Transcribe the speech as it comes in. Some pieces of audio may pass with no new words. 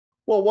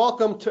Well,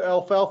 welcome to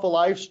Alfalfa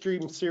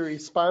Livestream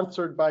series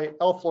sponsored by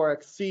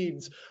Alfalfa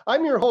Seeds.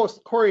 I'm your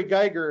host, Corey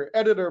Geiger,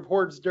 editor of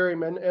Hordes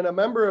Dairyman and a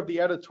member of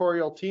the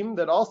editorial team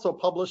that also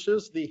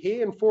publishes the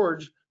Hay and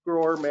Forage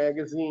Grower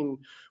magazine.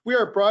 We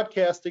are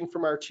broadcasting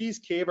from our cheese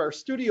cave, our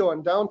studio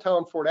in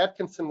downtown Fort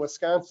Atkinson,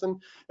 Wisconsin,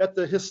 at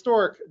the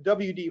historic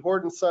W.D.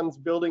 Horde and Sons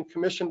building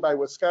commissioned by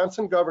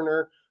Wisconsin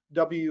Governor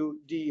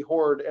W.D.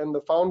 Horde and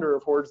the founder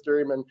of Hordes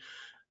Dairyman.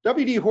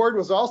 W.D. Horde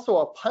was also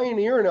a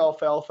pioneer in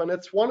alfalfa, and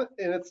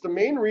it's the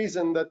main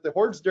reason that the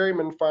Hordes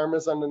Dairyman farm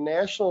is on the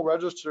National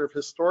Register of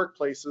Historic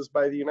Places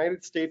by the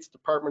United States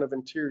Department of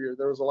Interior.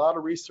 There was a lot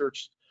of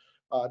research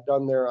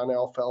done there on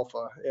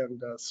alfalfa,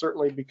 and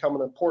certainly become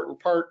an important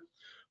part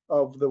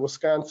of the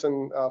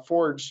Wisconsin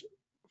forage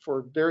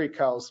for dairy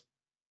cows.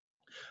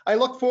 I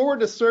look forward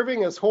to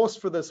serving as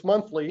host for this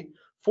monthly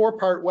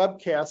four-part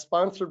webcast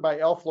sponsored by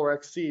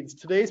Alfalfa Seeds.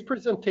 Today's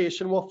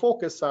presentation will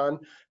focus on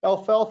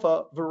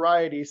alfalfa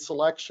variety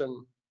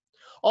selection.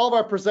 All of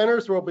our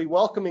presenters will be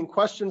welcoming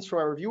questions from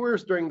our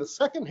viewers during the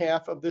second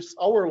half of this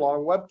hour-long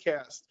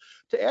webcast.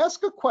 To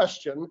ask a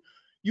question,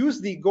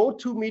 use the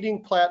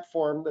GoToMeeting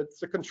platform, that's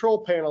the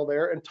control panel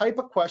there, and type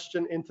a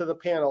question into the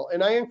panel.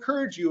 And I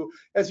encourage you,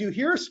 as you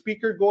hear a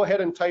speaker, go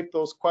ahead and type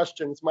those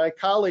questions. My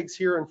colleagues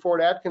here in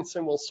Fort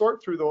Atkinson will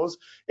sort through those,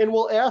 and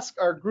we'll ask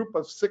our group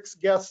of 6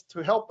 guests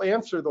to help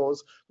answer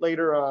those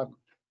later on.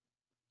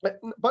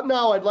 But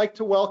now I'd like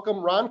to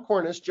welcome Ron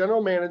Cornish,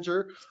 General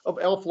Manager of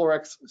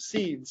Alfalfa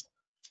Seeds.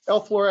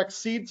 Alfalfa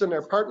Seeds and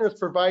their partners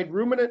provide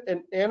ruminant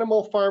and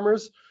animal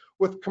farmers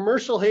with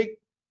commercial hay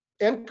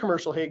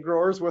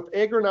growers with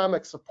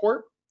agronomic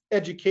support,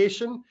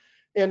 education,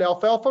 and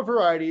alfalfa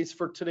varieties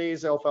for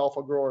today's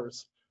alfalfa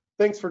growers.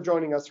 Thanks for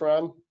joining us,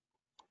 Ron.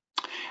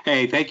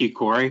 Hey, thank you,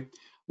 Corey.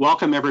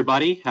 Welcome,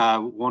 everybody. I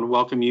want to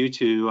welcome you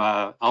to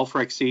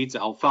Alfalfa Seeds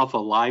Alfalfa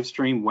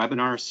Livestream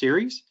webinar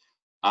series.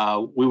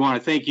 We want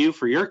to thank you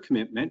for your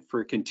commitment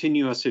for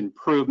continuous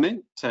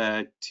improvement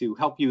to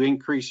help you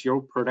increase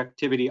your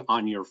productivity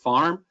on your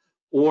farm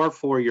or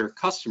for your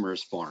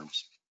customers'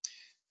 farms.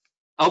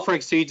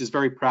 Alfalfa Seeds is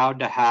very proud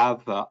to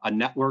have a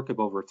network of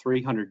over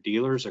 300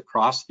 dealers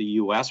across the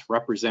U.S.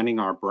 representing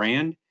our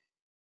brand.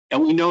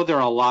 And we know there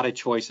are a lot of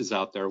choices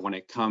out there when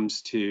it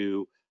comes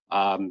to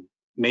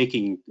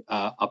making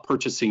a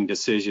purchasing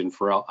decision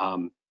for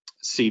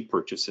seed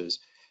purchases.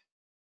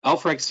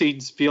 Alfalfa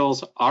Seeds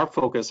feels our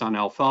focus on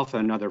alfalfa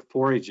and other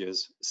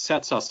forages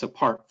sets us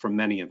apart from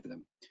many of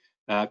them.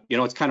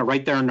 It's kind of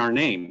right there in our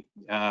name.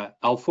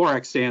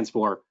 Alfalfa stands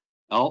for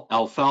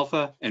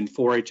alfalfa and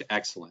forage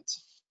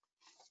excellence.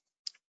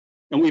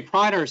 And we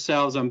pride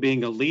ourselves on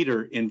being a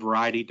leader in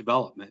variety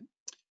development.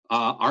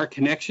 Our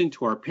connection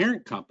to our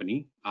parent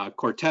company,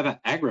 Corteva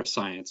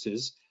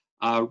Agrisciences,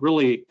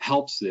 really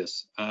helps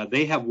this.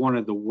 They have one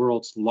of the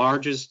world's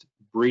largest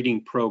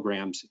breeding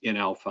programs in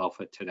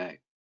alfalfa today.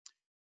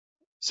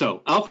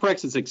 So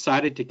Alfalfa is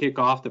excited to kick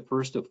off the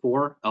first of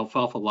 4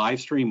 alfalfa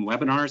live stream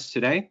webinars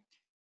today.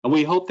 And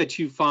we hope that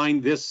you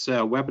find this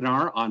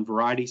webinar on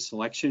variety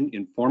selection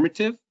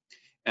informative,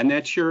 and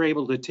that you're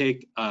able to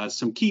take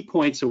some key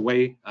points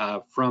away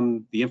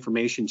from the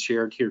information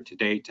shared here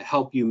today to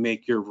help you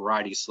make your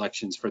variety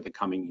selections for the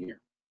coming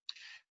year.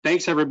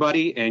 Thanks,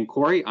 everybody. And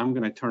Corey, I'm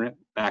going to turn it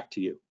back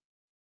to you.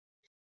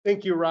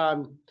 Thank you,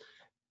 Ron.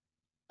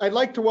 I'd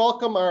like to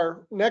welcome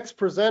our next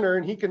presenter,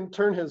 and he can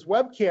turn his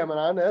webcam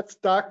on. That's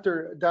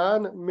Dr.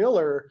 Don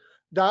Miller.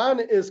 Don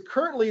is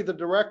currently the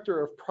Director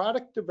of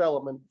Product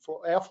Development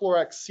for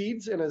Alfalfa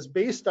Seeds and is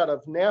based out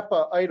of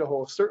Napa,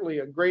 Idaho, certainly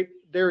a great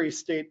dairy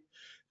state.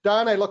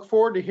 Don, I look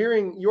forward to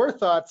hearing your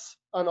thoughts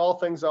on all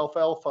things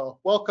alfalfa.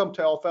 Welcome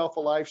to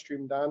Alfalfa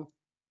Livestream, Don.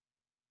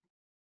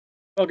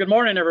 Well, good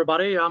morning,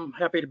 everybody. I'm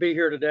happy to be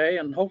here today,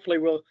 and hopefully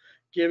we'll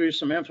give you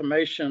some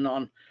information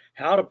on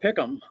how to pick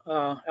them,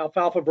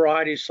 alfalfa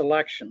variety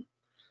selection.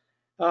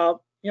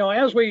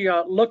 As we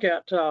look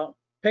at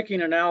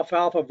picking an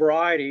alfalfa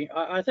variety,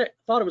 I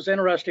thought it was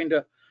interesting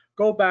to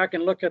go back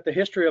and look at the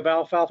history of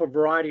alfalfa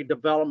variety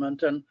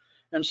development and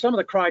some of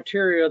the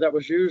criteria that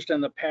was used in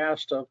the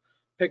past of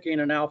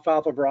picking an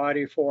alfalfa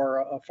variety for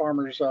a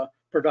farmer's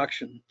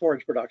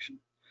forage production.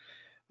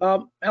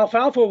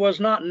 Alfalfa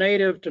was not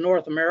native to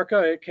North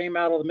America. It came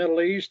out of the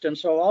Middle East, and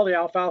so all the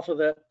alfalfa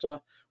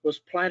that was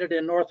planted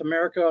in North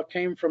America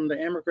came from the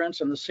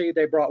immigrants and the seed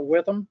they brought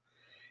with them.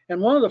 And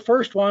one of the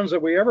first ones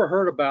that we ever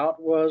heard about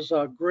was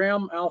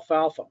Grimm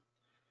alfalfa.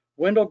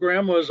 Wendell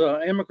Grimm was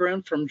an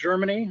immigrant from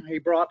Germany. He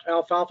brought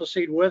alfalfa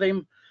seed with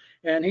him,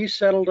 and he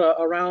settled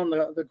around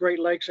the Great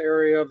Lakes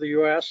area of the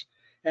U.S.,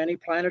 and he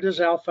planted his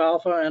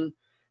alfalfa,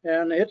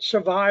 and it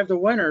survived the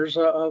winters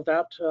of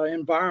that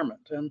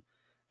environment. And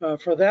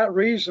for that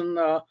reason,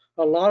 a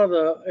lot of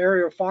the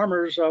area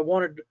farmers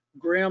wanted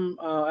Grimm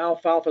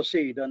alfalfa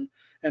seed,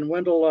 and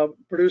Wendell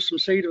produced some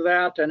seed of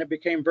that, and it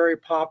became very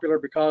popular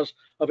because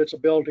of its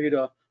ability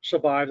to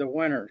survive the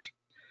winters.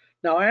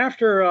 Now,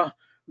 after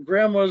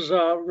Grimm was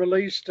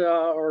released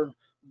or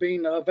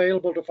being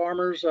available to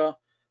farmers,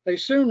 they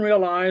soon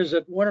realized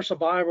that winter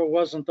survival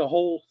wasn't the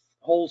whole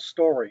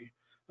story.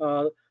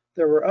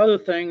 there were other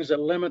things that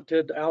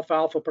limited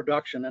alfalfa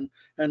production,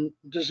 and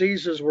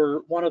diseases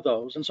were one of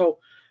those. And so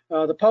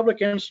the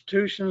public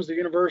institutions, the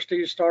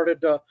universities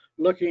started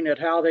looking at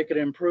how they could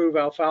improve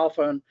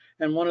alfalfa,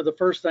 and one of the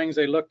first things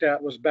they looked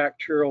at was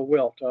bacterial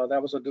wilt.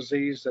 That was a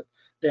disease that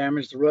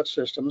damaged the root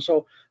system.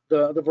 So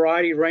the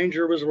variety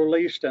Ranger was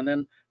released, and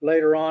then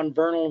later on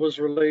Vernal was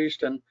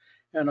released, and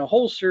a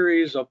whole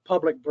series of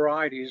public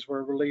varieties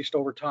were released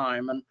over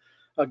time. And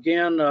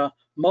again,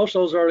 most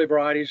of those early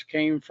varieties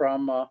came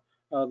from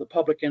the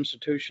public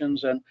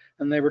institutions, and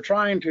they were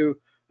trying to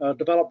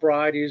develop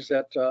varieties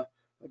that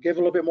give a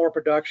little bit more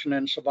production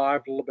and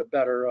survived a little bit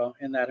better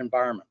in that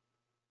environment.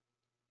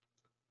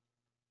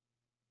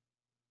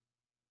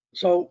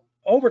 So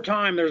over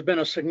time, there's been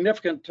a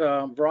significant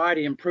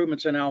variety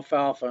improvements in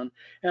alfalfa,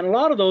 and a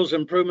lot of those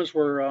improvements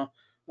were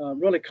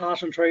really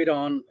concentrated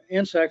on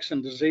insects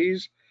and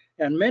disease.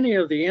 And many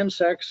of the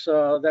insects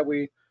that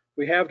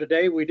we have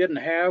today, we didn't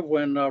have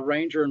when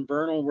Ranger and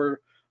Vernal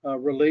were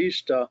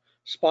released.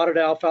 Spotted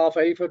alfalfa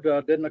aphid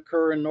didn't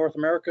occur in North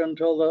America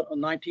until the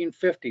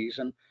 1950s,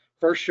 and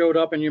first showed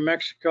up in New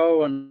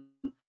Mexico, and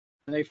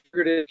they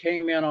figured it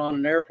came in on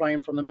an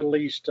airplane from the Middle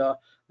East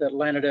that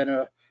landed at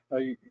a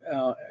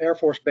Air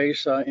Force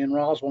base in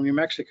Roswell, New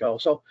Mexico.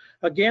 So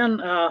again,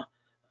 a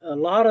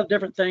lot of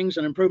different things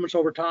and improvements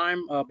over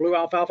time. Blue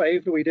alfalfa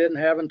aphid we didn't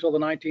have until the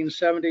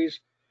 1970s.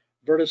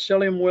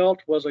 Verticillium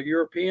wilt was a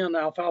European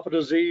alfalfa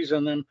disease,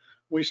 and then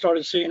we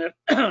started seeing it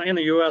in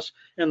the US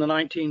in the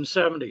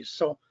 1970s.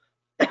 So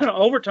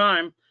over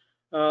time,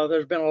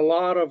 there's been a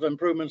lot of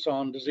improvements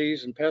on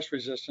disease and pest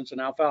resistance in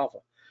alfalfa.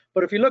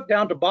 But if you look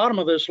down to the bottom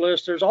of this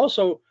list, there's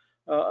also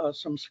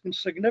some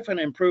significant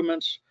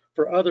improvements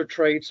for other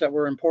traits that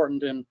were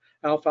important in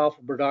alfalfa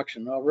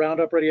production.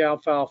 Roundup Ready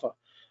alfalfa,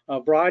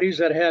 varieties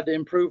that had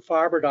improved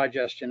fiber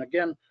digestion.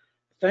 Again,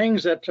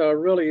 things that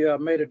really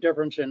made a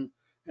difference in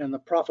the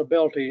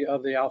profitability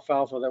of the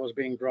alfalfa that was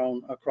being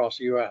grown across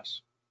the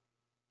US.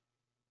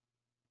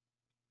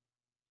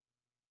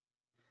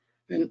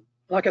 And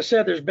like I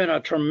said, there's been a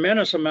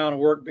tremendous amount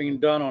of work being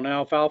done on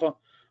alfalfa.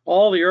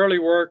 All the early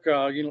work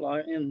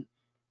in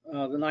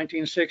the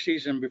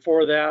 1960s and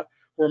before that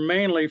were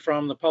mainly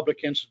from the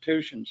public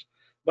institutions.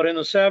 But in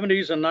the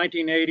 70s and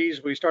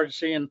 1980s, we started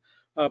seeing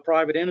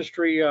private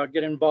industry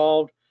get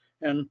involved.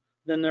 And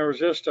then there was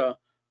just a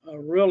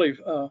really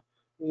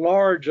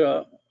large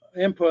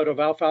input of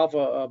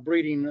alfalfa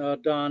breeding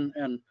done,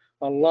 and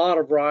a lot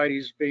of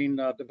varieties being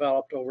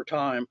developed over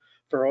time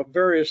for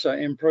various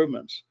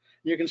improvements.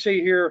 You can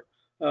see here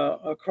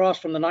across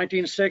from the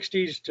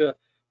 1960s to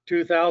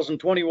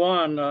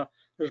 2021,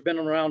 there's been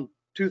around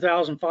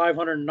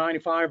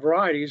 2,595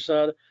 varieties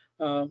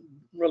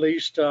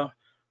released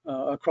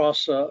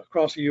across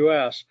the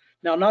U.S.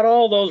 Now, not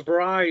all those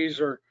varieties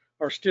are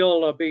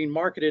still being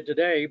marketed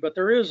today, but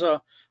there is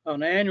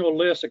an annual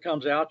list that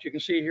comes out. You can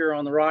see here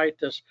on the right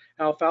this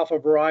alfalfa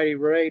variety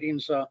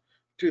ratings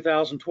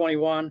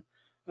 2021.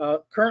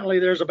 Currently,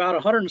 there's about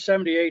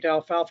 178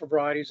 alfalfa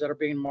varieties that are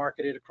being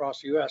marketed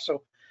across the U.S.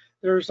 So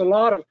there's a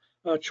lot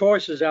of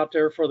choices out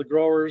there for the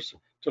growers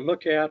to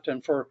look at,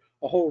 and for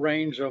a whole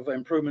range of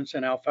improvements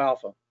in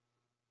alfalfa.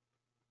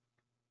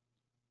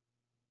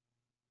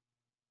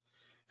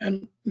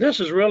 And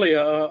this is really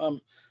a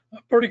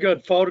pretty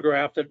good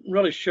photograph that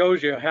really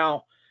shows you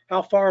how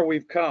far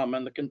we've come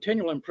and the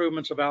continual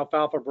improvements of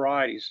alfalfa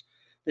varieties,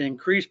 the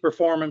increased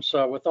performance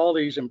with all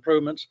these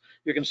improvements.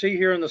 You can see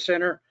here in the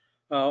center,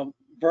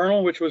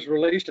 Vernal, which was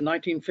released in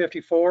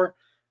 1954,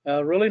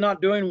 really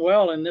not doing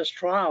well in this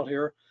trial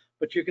here,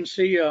 but you can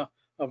see a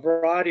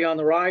variety on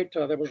the right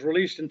that was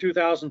released in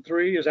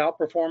 2003 is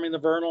outperforming the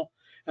Vernal,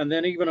 and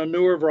then even a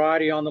newer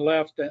variety on the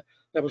left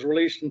that was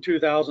released in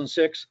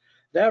 2006.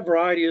 That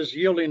variety is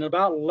yielding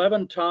about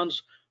 11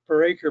 tons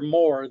per acre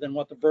more than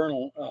what the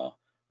Vernal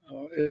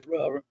is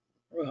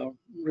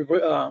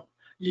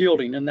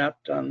yielding in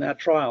that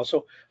trial.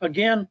 So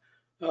again,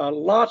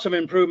 lots of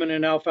improvement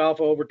in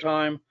alfalfa over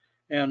time,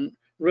 and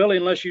really,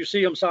 unless you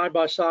see them side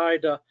by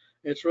side,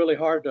 it's really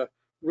hard to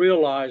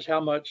realize how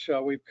much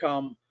we've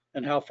come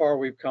and how far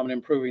we've come in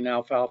improving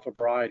alfalfa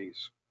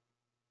varieties.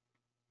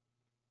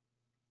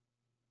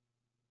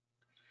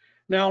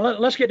 Now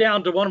let's get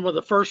down to one of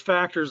the first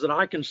factors that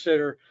I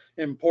consider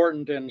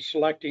important in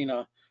selecting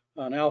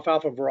an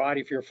alfalfa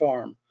variety for your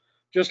farm.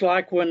 Just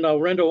like when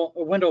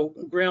Wendell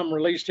Grimm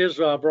released his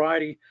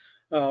variety,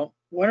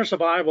 winter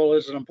survival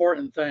is an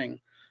important thing.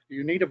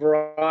 You need a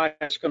variety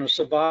that's going to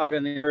survive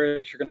in the area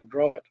that you're going to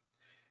grow it.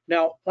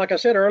 Now, like I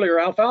said earlier,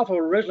 alfalfa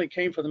originally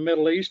came from the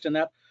Middle East, and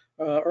that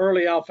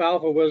early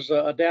alfalfa was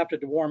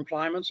adapted to warm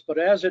climates, but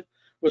as it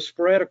was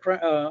spread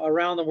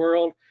around the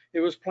world,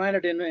 it was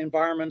planted in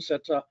environments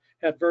that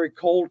had very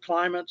cold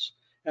climates,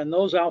 and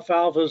those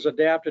alfalfas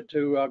adapted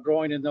to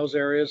growing in those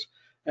areas.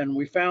 And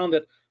we found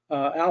that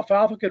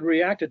alfalfa could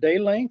react to day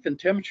length and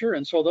temperature,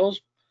 and so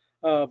those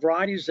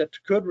varieties that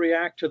could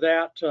react to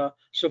that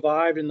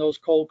survived in those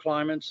cold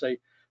climates.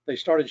 They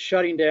started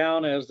shutting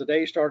down as the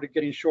day started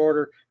getting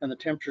shorter and the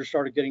temperature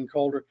started getting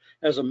colder,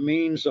 as a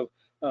means of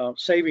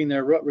saving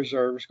their root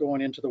reserves going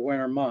into the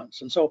winter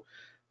months. And so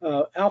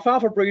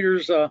Alfalfa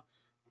breeders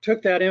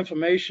took that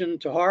information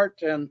to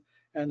heart, and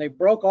they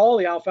broke all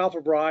the alfalfa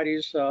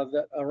varieties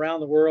that around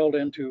the world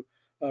into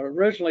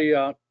originally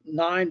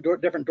 9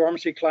 different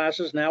dormancy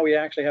classes. Now we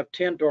actually have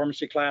 10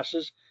 dormancy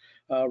classes,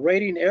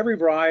 rating every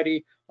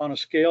variety on a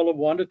scale of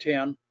 1 to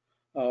 10.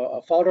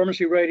 A fall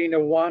dormancy rating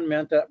of 1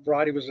 meant that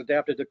variety was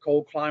adapted to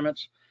cold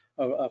climates.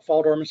 A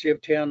fall dormancy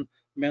of 10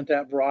 meant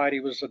that variety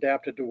was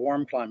adapted to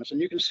warm climates.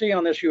 And you can see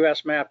on this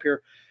U.S. map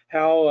here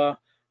how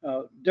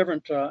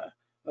different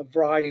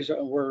varieties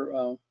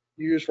were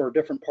used for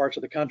different parts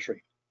of the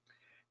country.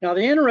 Now,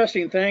 the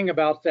interesting thing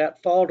about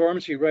that fall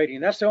dormancy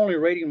rating, that's the only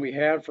rating we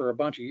had for a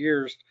bunch of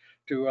years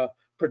to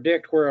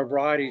predict where a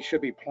variety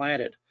should be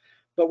planted.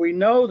 But we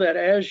know that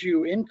as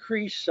you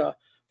increase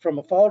from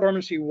a fall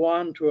dormancy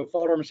 1 to a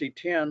fall dormancy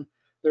 10,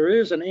 there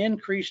is an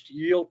increased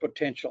yield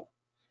potential.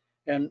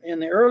 And in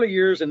the early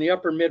years in the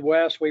upper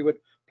Midwest, we would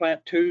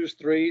plant 2s,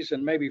 3s,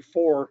 and maybe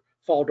 4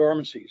 fall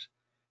dormancies.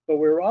 But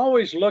we were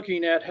always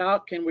looking at how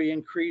can we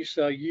increase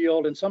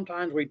yield, and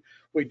sometimes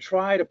we'd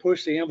try to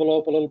push the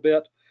envelope a little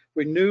bit.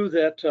 We knew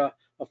that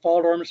a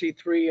fall dormancy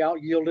 3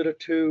 out-yielded a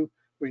 2.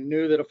 We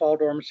knew that a fall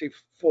dormancy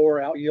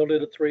 4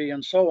 out-yielded a 3,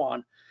 and so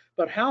on.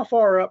 But how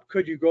far up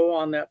could you go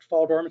on that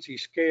fall dormancy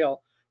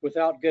scale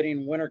without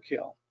getting winter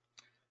kill?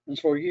 And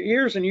so for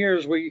years and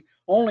years, we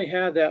only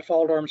had that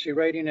fall dormancy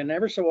rating, and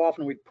every so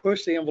often we'd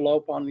push the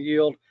envelope on the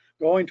yield,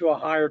 going to a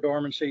higher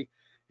dormancy,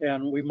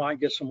 and we might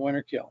get some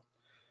winter kill.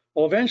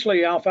 Well,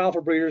 eventually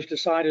alfalfa breeders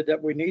decided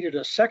that we needed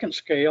a second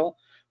scale,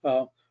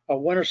 a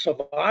winter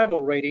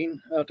survival rating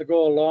to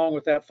go along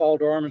with that fall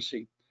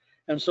dormancy.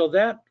 And so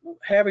that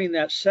having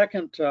that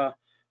second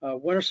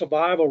winter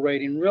survival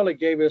rating really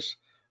gave us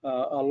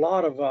a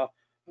lot of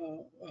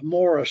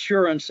more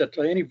assurance that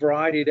any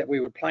variety that we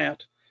would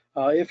plant,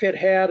 if it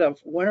had a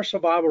winter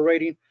survival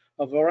rating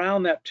of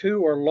around that 2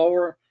 or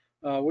lower,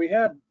 we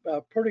had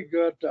pretty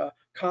good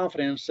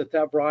confidence that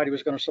that variety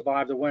was going to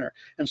survive the winter.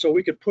 And so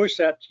we could push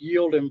that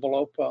yield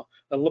envelope a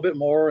little bit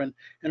more. And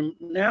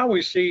now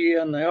we see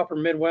in the upper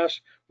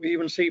Midwest, we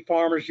even see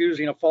farmers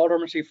using a fall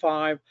dormancy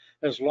 5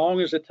 as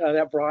long as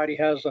that variety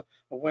has a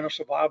winter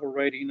survival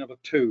rating of a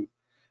 2.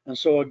 And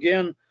so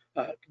again,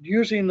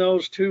 using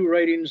those 2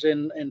 ratings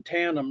in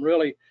tandem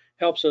really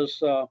helps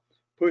us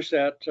push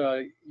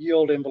that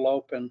yield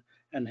envelope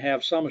and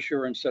have some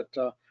assurance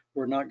that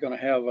we're not going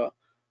to have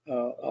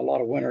a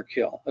lot of winter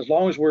kill, as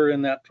long as we're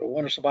in that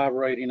winter survival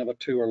rating of a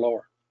 2 or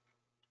lower.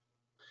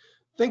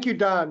 Thank you,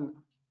 Don.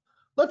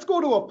 Let's go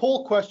to a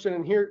poll question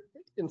and hear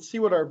and see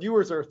what our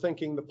viewers are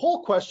thinking. The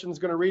poll question is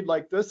going to read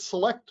like this: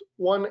 select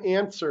one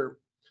answer.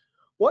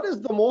 What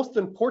is the most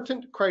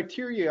important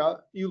criteria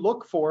you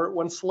look for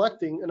when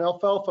selecting an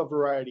alfalfa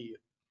variety?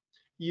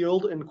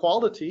 Yield and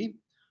quality,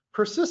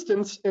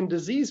 persistence and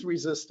disease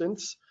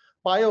resistance,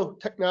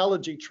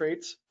 biotechnology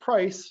traits,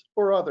 price,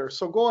 or other.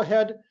 So go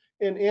ahead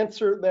and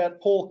answer that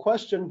poll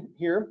question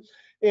here.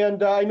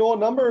 And I know a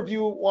number of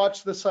you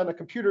watch this on a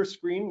computer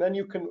screen, then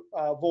you can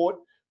vote.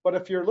 But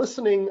if you're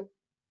listening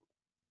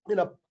in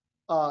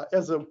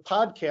as a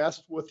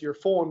podcast with your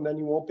phone, then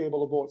you won't be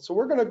able to vote. So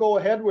we're going to go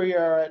ahead. We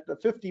are at the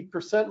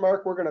 50%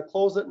 mark. We're going to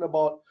close it in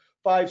about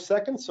 5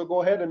 seconds. So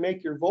go ahead and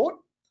make your vote.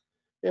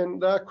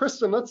 And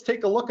Kristen, let's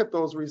take a look at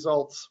those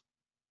results.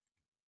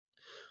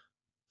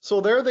 So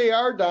there they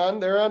are, Don.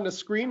 They're on the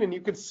screen, and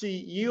you can see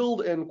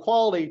yield and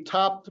quality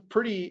topped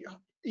pretty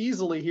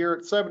easily here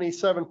at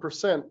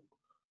 77%.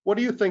 What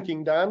are you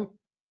thinking, Don?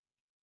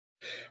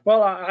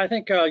 Well, I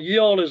think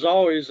yield is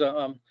always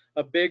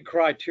a big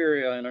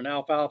criteria in an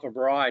alfalfa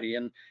variety,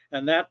 and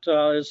that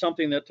is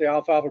something that the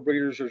alfalfa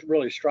breeders are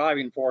really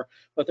striving for.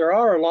 But there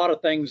are a lot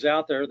of things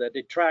out there that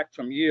detract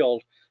from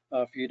yield.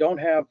 If you don't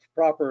have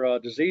proper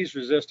disease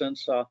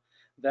resistance,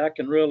 that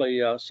can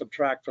really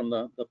subtract from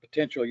the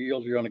potential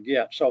yield you're going to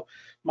get. So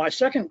my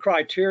second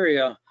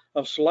criteria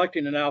of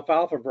selecting an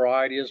alfalfa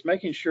variety is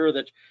making sure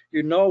that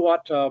you know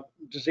what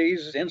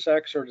diseases,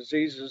 insects or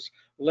diseases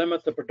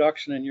limit the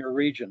production in your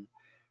region.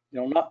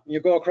 You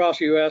go across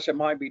the U.S., it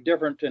might be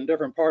different in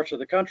different parts of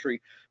the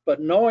country,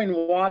 but knowing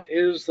what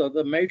is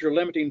the major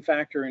limiting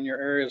factor in your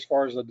area as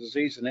far as the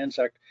disease and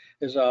insect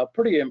is a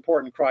pretty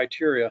important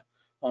criteria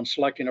on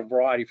selecting a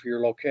variety for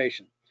your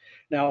location.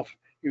 Now, if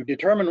you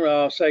determine,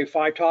 say,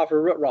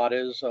 Phytophthora root rot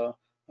is a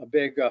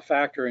big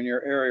factor in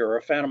your area, or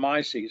a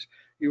Phantomyces,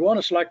 you want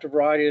to select a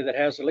variety that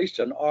has at least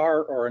an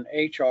R or an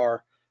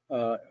HR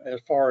as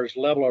far as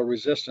level of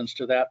resistance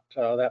to that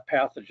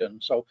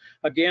pathogen. So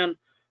again,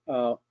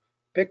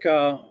 pick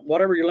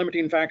whatever your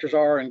limiting factors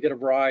are and get a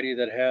variety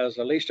that has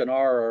at least an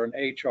R or an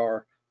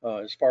HR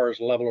as far as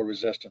level of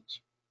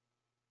resistance.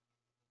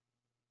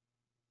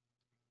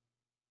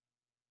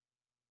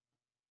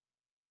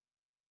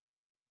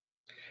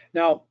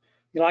 Now,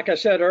 like I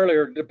said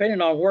earlier,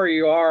 depending on where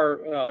you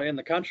are in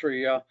the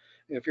country,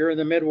 if you're in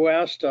the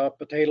Midwest,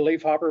 potato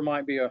leafhopper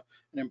might be an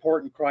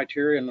important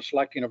criteria in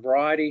selecting a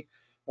variety,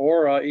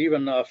 or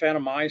even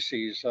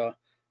Phantomyces.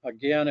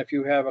 Again, if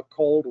you have a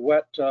cold,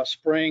 wet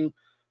spring,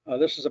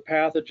 this is a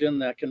pathogen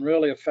that can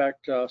really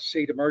affect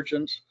seed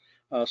emergence.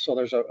 So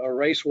there's a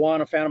race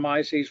 1 of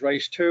Phantomyces,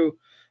 race 2.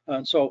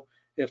 And so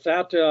if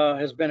that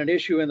has been an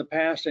issue in the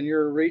past in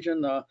your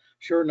region,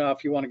 sure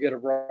enough, you want to get a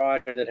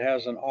variety that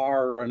has an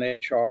R or an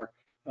HR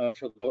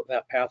for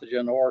that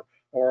pathogen,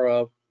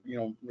 or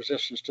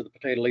resistance to the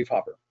potato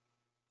leafhopper.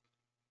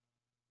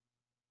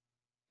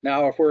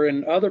 Now, if we're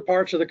in other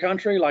parts of the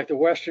country, like the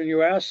western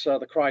U.S.,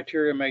 the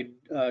criteria may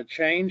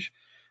change.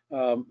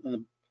 In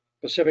the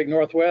Pacific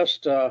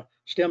Northwest,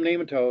 stem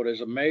nematode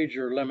is a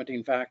major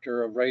limiting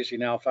factor of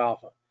raising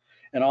alfalfa.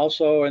 And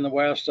also in the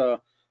West, a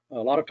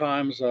lot of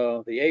times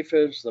the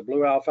aphids, the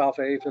blue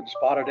alfalfa aphid,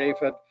 spotted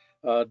aphid,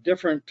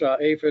 different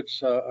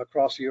aphids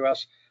across the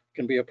U.S.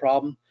 can be a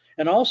problem.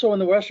 And also in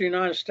the Western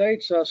United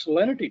States,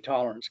 salinity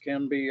tolerance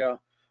can be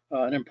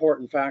an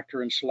important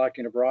factor in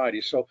selecting a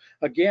variety. So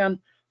again,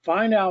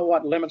 find out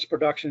what limits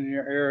production in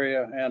your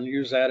area and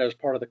use that as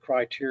part of the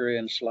criteria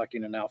in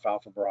selecting an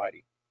alfalfa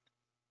variety.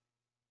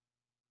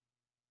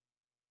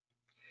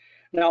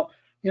 Now,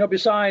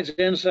 besides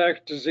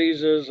insect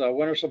diseases,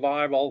 winter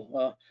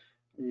survival,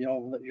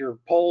 your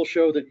polls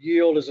show that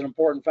yield is an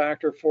important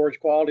factor, forage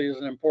quality is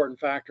an important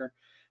factor,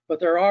 but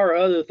there are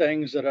other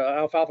things that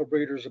alfalfa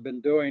breeders have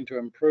been doing to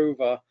improve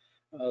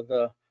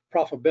the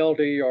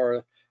profitability,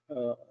 or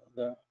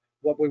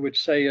what we would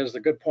say is the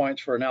good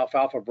points for an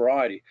alfalfa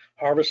variety.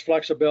 Harvest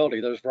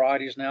flexibility. There's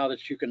varieties now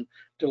that you can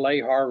delay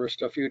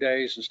harvest a few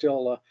days and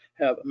still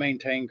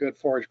maintain good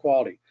forage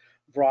quality.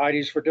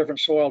 Varieties for different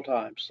soil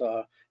types.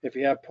 If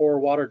you have poor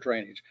water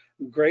drainage,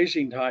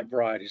 grazing type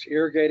varieties,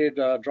 irrigated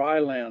dry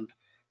land,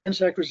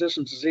 insect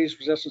resistance, disease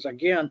resistance.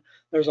 Again,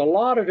 there's a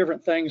lot of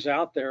different things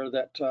out there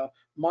that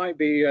might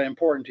be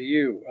important to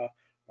you.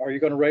 Are you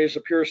going to raise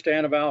a pure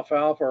stand of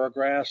alfalfa or a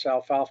grass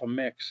alfalfa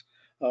mix?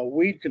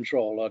 Weed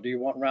control. Do you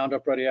want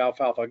Roundup Ready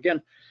alfalfa?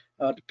 Again,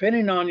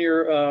 depending on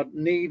your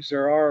needs,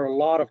 there are a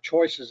lot of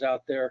choices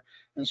out there.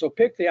 And so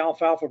pick the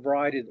alfalfa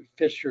variety that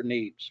fits your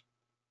needs.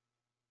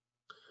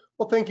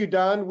 Well, thank you,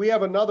 Don. We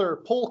have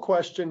another poll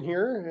question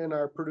here, and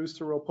our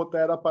producer will put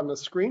that up on the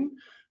screen.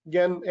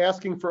 Again,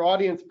 asking for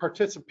audience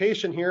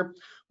participation here.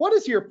 What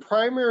is your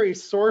primary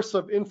source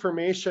of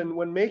information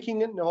when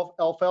making an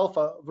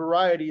alfalfa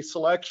variety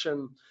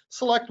selection?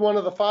 Select one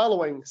of the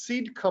following: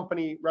 seed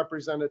company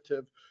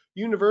representative,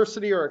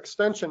 university or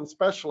extension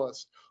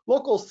specialist,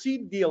 local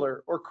seed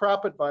dealer or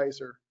crop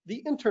advisor,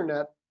 the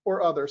internet,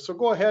 or other. So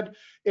go ahead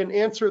and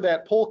answer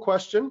that poll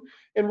question.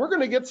 And we're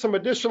going to get some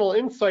additional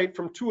insight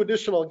from 2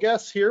 additional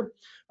guests here,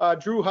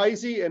 Drew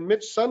Heisey and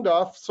Mitch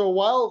Sundoff. So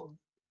while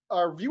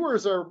our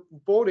viewers are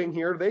voting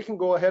here, they can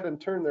go ahead and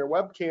turn their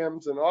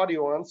webcams and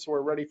audio on, so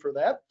we're ready for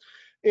that.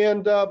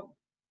 And the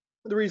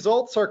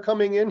results are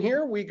coming in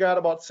here. We got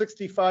about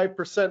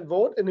 65%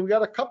 vote, and we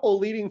got a couple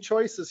leading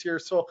choices here.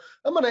 So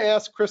I'm going to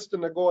ask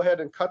Kristen to go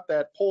ahead and cut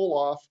that poll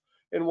off,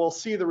 and we'll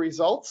see the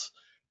results.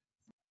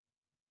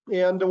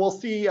 And we'll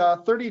see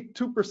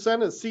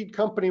 32% is seed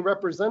company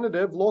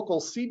representative, local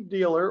seed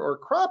dealer or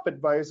crop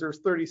advisors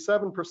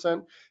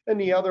 37%,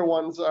 and the other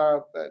ones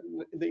are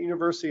the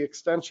university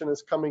extension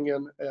is coming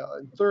in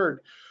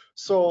third.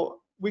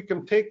 So we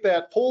can take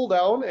that poll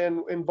down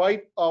and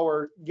invite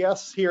our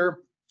guests here.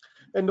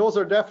 And those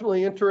are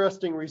definitely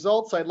interesting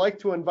results. I'd like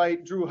to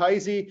invite Drew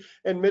Heisey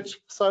and Mitch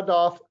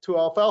Sundoff to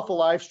Alfalfa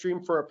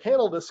Livestream for a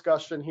panel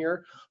discussion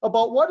here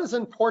about what is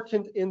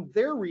important in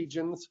their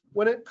regions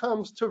when it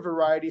comes to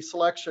variety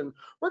selection.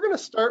 We're going to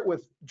start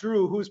with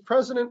Drew, who's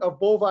president of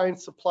Bovine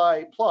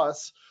Supply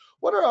Plus.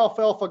 What are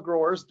alfalfa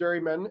growers,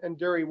 dairymen and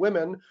dairy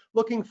women,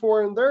 looking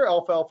for in their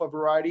alfalfa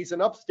varieties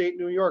in upstate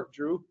New York,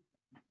 Drew?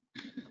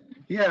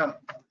 Yeah,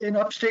 in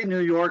upstate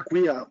New York,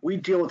 we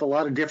deal with a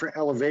lot of different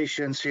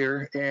elevations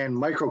here and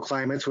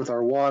microclimates with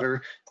our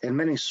water and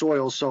many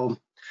soils. So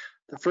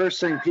the first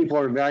thing people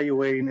are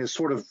evaluating is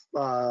sort of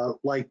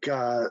like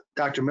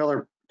Dr.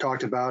 Miller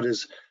talked about,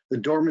 is the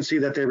dormancy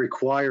that they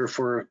require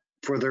for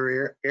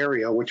their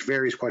area, which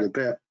varies quite a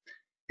bit.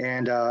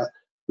 And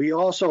we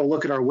also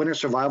look at our winter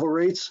survival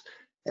rates,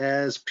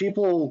 as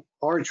people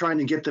are trying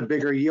to get the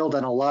bigger yield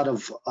on a lot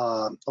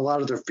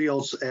of their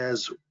fields,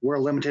 as we're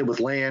limited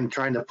with land,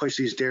 trying to push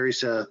these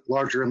dairies to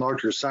larger and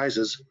larger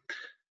sizes.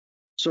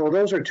 So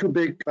those are 2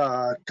 big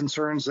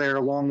concerns there,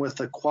 along with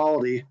the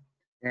quality.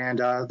 And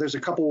there's a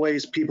couple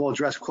ways people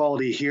address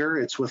quality here.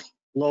 It's with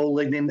low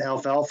lignin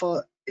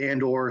alfalfa,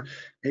 and or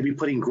maybe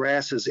putting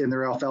grasses in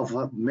their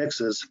alfalfa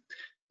mixes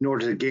in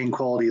order to gain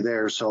quality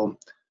there. So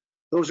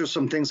those are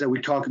some things that we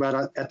talk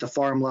about at the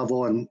farm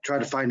level and try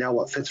to find out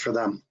what fits for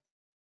them.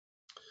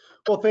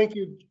 Well, thank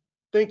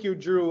you,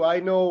 Drew. I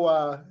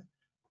know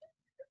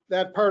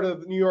that part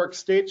of New York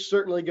State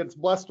certainly gets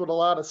blessed with a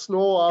lot of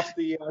snow off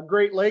the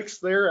Great Lakes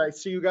there. I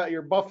see you got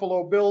your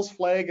Buffalo Bills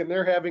flag, and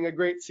they're having a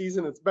great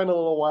season. It's been a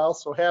little while,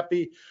 so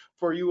happy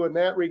for you in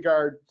that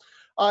regard.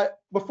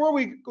 Before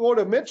we go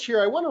to Mitch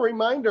here, I want to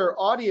remind our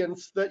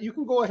audience that you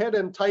can go ahead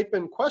and type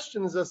in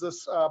questions as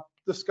this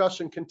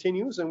discussion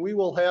continues, and we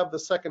will have the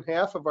second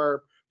half of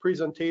our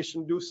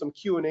presentation do some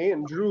Q&A,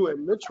 and Drew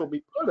and Mitch will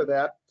be part of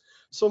that.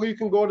 So you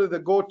can go to the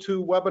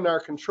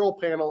GoToWebinar control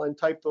panel and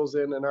type those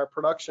in, and our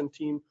production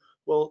team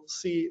we'll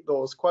see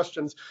those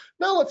questions.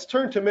 Now let's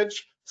turn to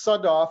Mitch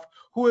Sudoff,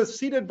 who is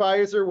seed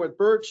advisor with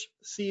Birch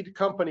Seed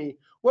Company.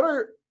 What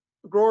are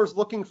growers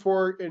looking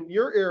for in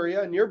your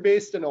area? And you're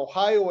based in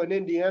Ohio and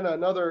Indiana,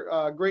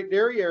 another great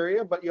dairy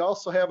area, but you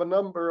also have a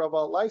number of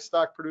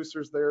livestock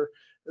producers there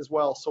as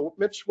well. So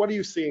Mitch, what are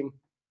you seeing?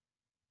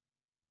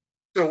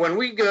 So when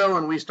we go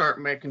and we start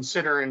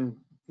considering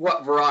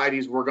what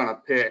varieties we're going to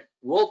pick,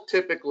 we'll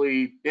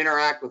typically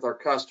interact with our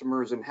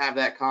customers and have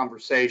that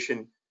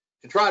conversation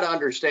to try to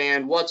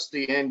understand what's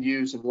the end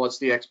use and what's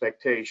the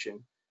expectation.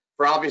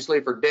 Obviously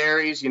for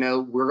dairies,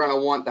 we're going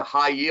to want the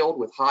high yield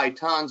with high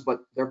tons, but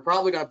they're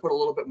probably going to put a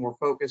little bit more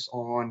focus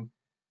on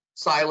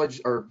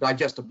silage or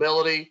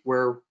digestibility,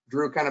 where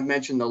Drew kind of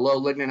mentioned the low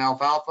lignin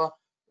alfalfa.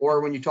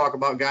 Or when you talk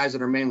about guys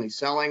that are mainly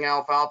selling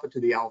alfalfa to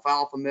the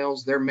alfalfa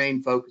mills, their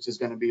main focus is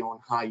going to be on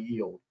high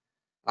yield.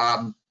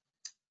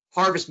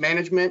 Harvest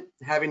management,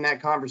 having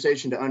that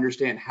conversation to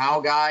understand how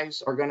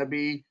guys are going to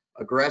be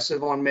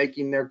aggressive on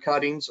making their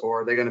cuttings,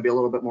 or are they going to be a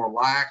little bit more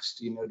laxed?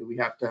 Do we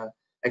have to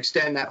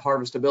extend that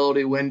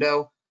harvestability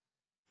window?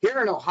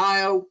 Here in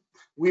Ohio,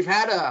 we've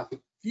had a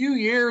few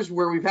years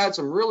where we've had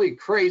some really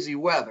crazy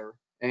weather,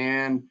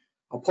 and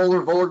a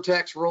polar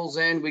vortex rolls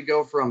in. We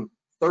go from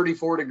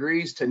 34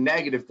 degrees to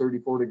negative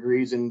 34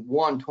 degrees in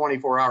one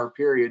 24-hour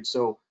period.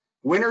 So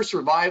winter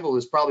survival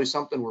is probably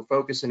something we're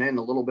focusing in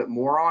a little bit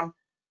more on.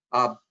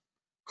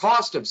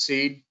 Cost of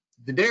seed,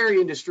 the dairy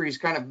industry's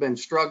kind of been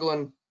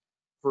struggling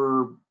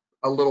for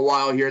a little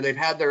while here. They've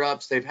had their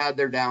ups, they've had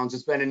their downs.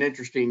 It's been an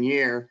interesting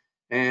year.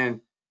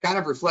 And kind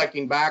of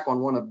reflecting back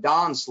on one of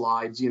Don's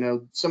slides,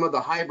 some of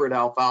the hybrid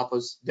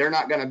alfalfas, they're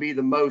not going to be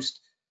the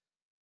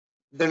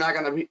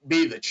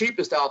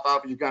cheapest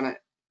alfalfa you're going to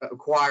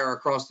acquire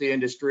across the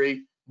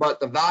industry, but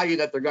the value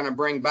that they're going to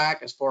bring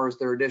back as far as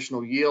their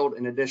additional yield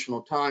and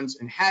additional tons,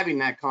 and having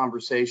that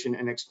conversation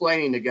and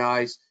explaining to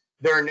guys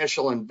their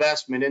initial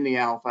investment in the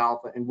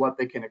alfalfa and what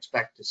they can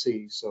expect to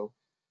see. So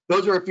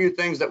those are a few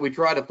things that we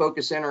try to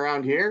focus in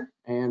around here.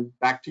 And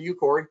back to you,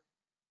 Corey.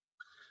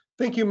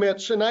 Thank you,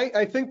 Mitch. And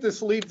I think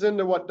this leads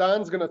into what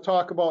Don's going to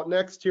talk about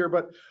next here,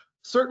 but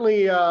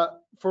certainly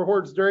for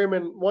Hordes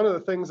Dairymen, one of the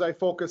things I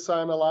focus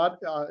on a lot,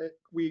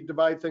 we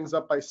divide things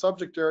up by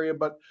subject area,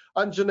 but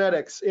on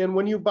genetics. And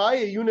when you buy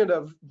a unit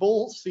of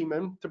bull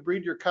semen to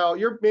breed your cow,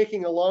 you're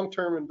making a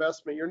long-term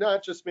investment. You're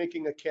not just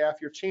making a calf,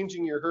 you're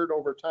changing your herd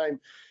over time.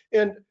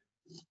 And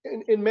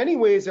in many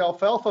ways,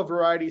 alfalfa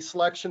variety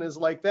selection is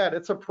like that.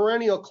 It's a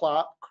perennial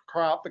crop,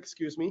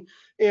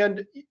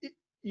 and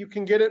you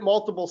can get it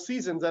multiple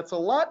seasons. That's a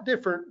lot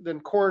different than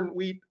corn,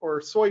 wheat,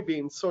 or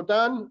soybeans. So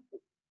Don,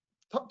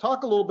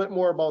 talk a little bit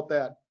more about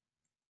that.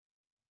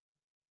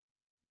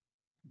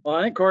 Well,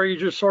 I think, Corey, you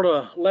just sort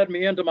of led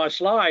me into my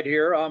slide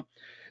here.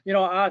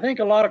 I think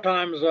a lot of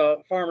times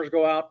farmers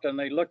go out and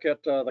they look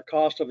at the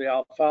cost of the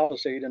alfalfa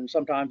seed, and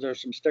sometimes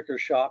there's some sticker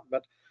shock.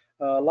 But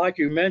like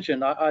you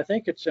mentioned, I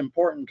think it's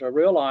important to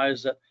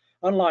realize that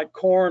unlike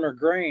corn or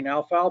grain,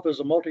 alfalfa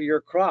is a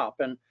multi-year crop,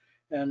 and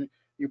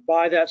you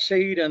buy that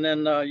seed and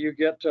then you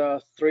get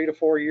 3 to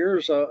 4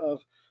 years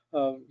of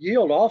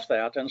yield off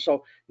that. And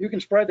so you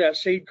can spread that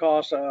seed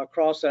cost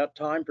across that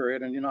time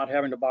period, and you're not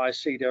having to buy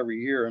seed every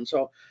year. And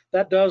so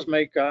that does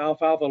make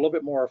alfalfa a little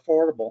bit more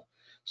affordable.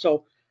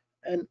 So,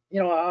 and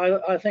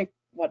I think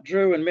what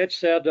Drew and Mitch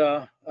said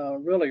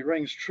really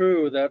rings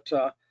true,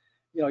 that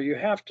you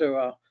have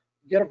to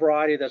get a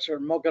variety that's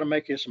going to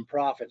make you some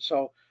profit.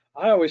 So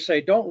I always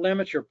say, don't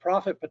limit your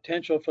profit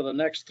potential for the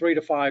next 3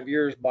 to 5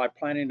 years by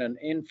planting an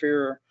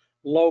inferior,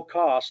 low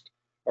cost,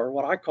 or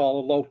what I call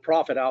a low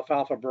profit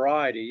alfalfa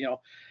variety.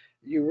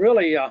 You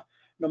really,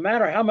 no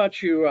matter how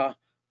much you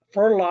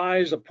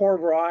fertilize a poor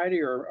variety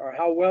or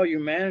how well you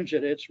manage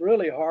it, it's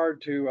really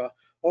hard to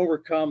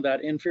overcome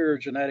that inferior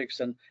genetics,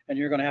 and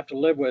you're going to have to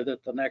live with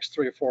it the next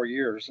 3 or 4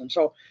 years. And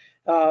so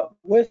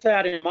with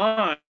that in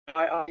mind,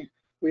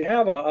 we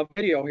have a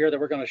video here that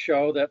we're going to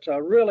show that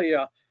really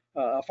a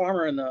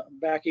farmer in the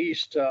back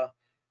east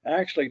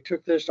actually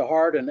took this to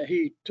heart, and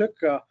he took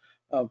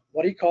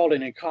what he called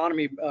an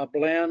economy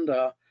blend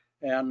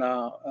and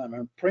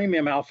a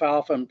premium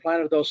alfalfa and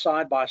planted those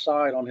side by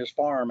side on his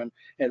farm. And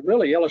it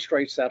really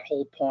illustrates that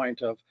whole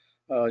point of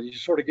you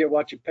sort of get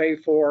what you pay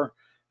for,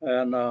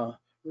 and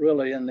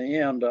really in the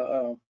end,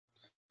 a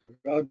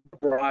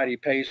variety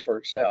pays for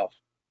itself.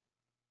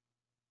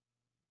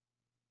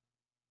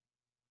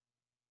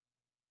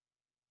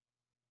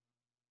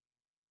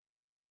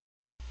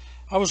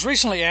 I was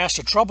recently asked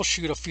to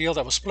troubleshoot a field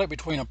that was split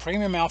between a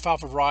premium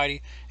alfalfa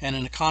variety and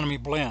an economy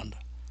blend.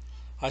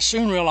 I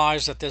soon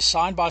realized that this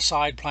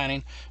side-by-side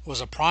planting was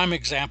a prime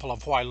example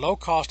of why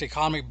low-cost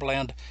economy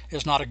blend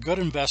is not a good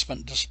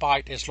investment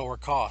despite its lower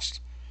cost.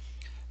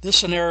 This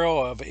scenario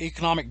of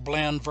economic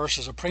blend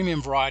versus a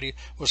premium variety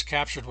was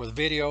captured with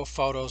video,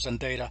 photos, and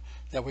data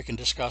that we can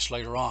discuss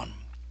later on.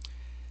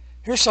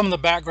 Here's some of the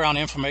background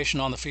information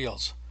on the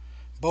fields.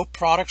 Both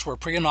products were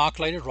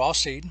pre-inoculated raw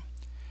seed.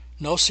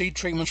 No seed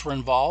treatments were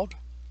involved.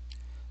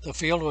 The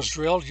field was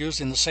drilled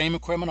using the same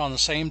equipment on the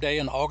same day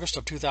in August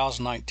of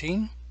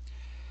 2019.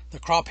 The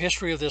crop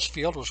history of this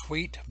field was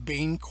wheat,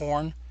 bean,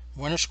 corn,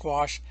 winter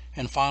squash,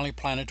 and finally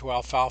planted to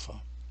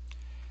alfalfa.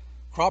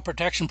 Crop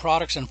protection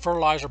products and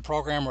fertilizer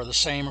program were the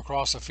same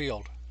across the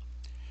field.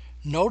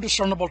 No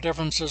discernible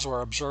differences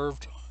were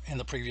observed in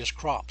the previous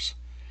crops,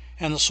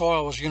 and the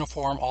soil was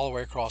uniform all the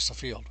way across the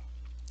field.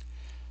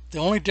 The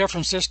only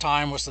difference this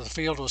time was that the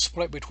field was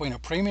split between a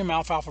premium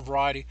alfalfa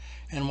variety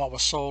and what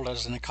was sold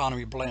as an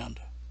economy blend.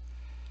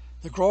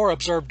 The grower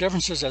observed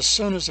differences as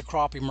soon as the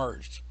crop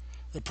emerged.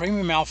 The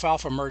premium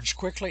alfalfa emerged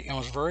quickly and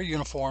was very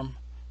uniform.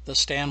 The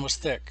stand was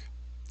thick.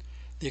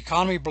 The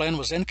economy blend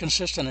was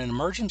inconsistent in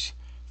emergence,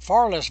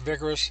 far less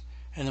vigorous,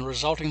 and the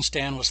resulting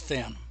stand was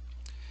thin.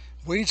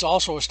 Weeds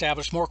also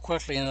established more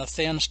quickly in the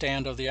thin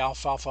stand of the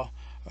alfalfa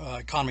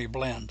economy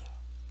blend.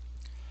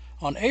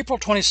 On April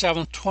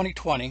 27,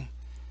 2020,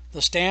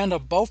 the stand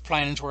of both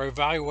plantings were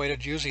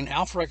evaluated using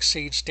Alfalfa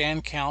Seed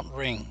stand count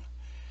ring.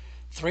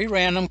 3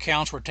 random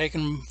counts were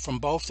taken from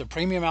both the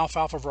premium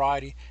alfalfa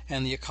variety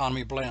and the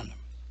economy blend.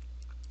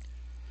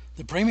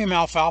 The premium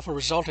alfalfa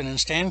resulted in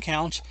stand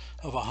counts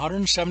of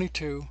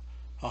 172,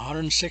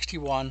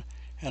 161,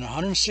 and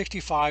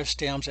 165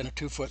 stems in a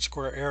 2-foot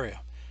square area.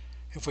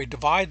 If we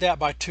divide that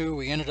by 2,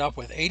 we ended up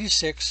with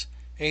 86,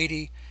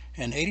 80,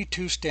 and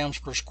 82 stems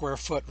per square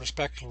foot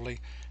respectively,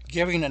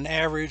 giving an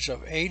average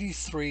of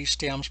 83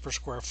 stems per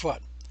square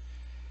foot.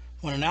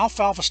 When an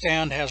alfalfa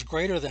stand has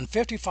greater than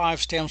 55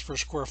 stems per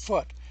square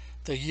foot,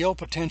 the yield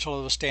potential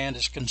of the stand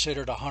is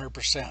considered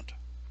 100%.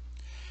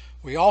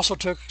 We also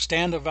took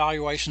stand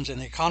evaluations in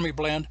the economy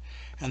blend,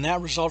 and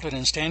that resulted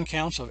in stand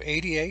counts of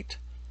 88,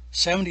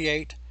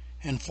 78,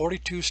 and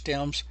 42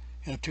 stems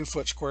in a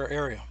 2-foot square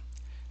area.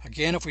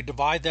 Again, if we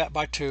divide that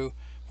by 2,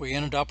 we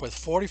ended up with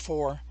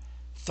 44,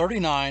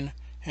 39,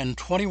 and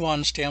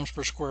 21 stems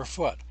per square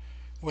foot,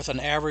 with an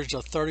average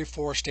of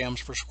 34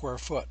 stems per square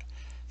foot.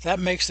 That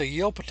makes the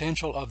yield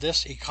potential of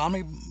this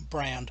economy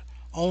brand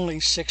only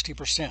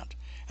 60%,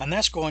 and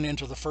that's going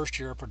into the first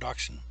year of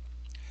production.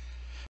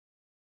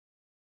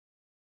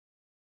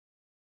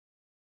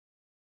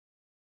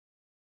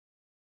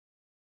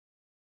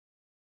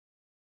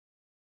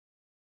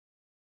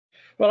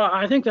 Well,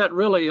 I think that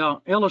really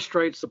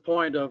illustrates the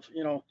point of,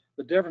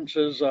 the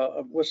differences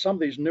with some of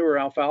these newer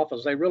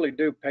alfalfas. They really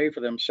do pay for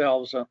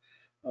themselves,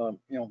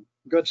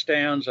 good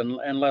stands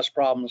and less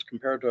problems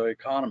compared to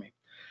economy.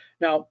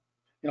 Now,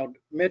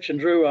 Mitch and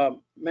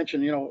Drew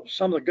mentioned,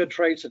 some of the good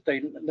traits that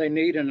they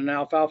need in an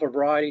alfalfa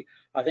variety.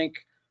 I think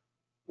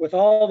with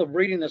all the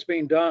breeding that's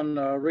being done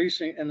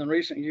in the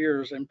recent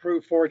years,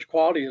 improved forage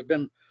quality has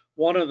been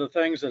one of the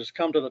things that has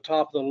come to the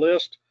top of the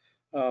list.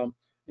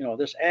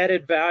 This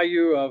added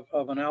value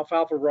of an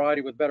alfalfa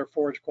variety with better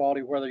forage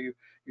quality, whether you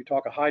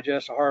talk a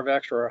Higest, a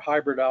Harvex, or a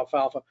hybrid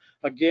alfalfa.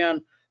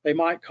 Again, they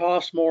might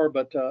cost more,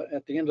 but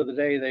at the end of the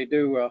day, they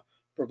do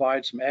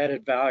provide some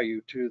added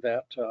value to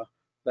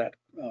that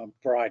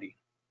variety.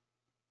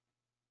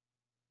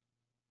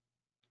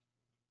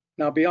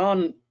 Now,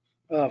 beyond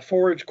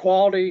forage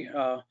quality,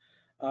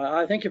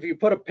 I think if you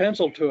put a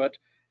pencil to it,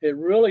 it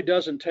really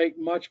doesn't take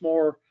much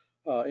more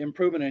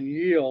improvement in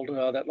yield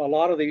that a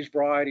lot of these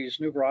varieties,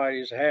 new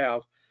varieties,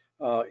 have.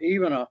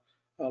 Even a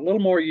little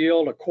more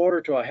yield,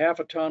 1/4 to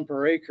 1/2 ton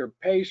per acre,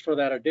 pays for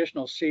that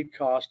additional seed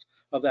cost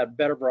of that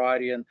better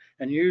variety, and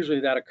usually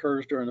that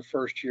occurs during the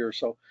first year.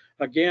 So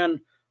again,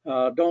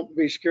 don't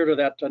be scared of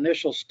that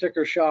initial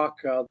sticker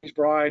shock. These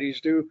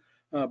varieties do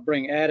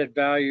bring added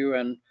value,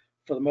 and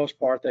for the most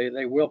part,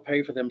 they will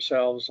pay for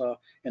themselves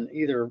in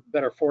either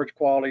better forage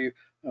quality,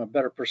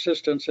 better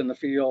persistence in the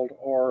field,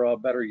 or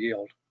better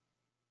yield.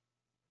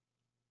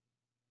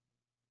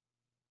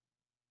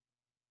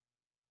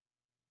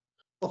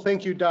 Well,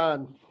 thank you,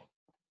 Don.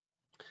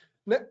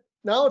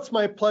 Now it's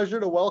my pleasure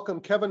to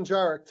welcome Kevin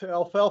Jarek to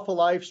Alfalfa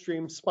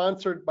Livestream,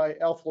 sponsored by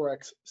Alfalfa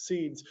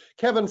Seeds.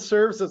 Kevin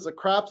serves as a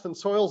crops and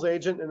soils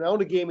agent in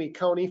Outagamie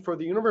County for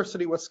the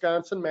University of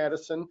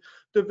Wisconsin-Madison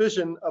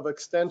Division of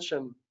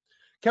Extension.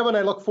 Kevin,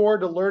 I look forward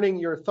to learning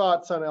your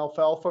thoughts on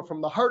alfalfa from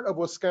the heart of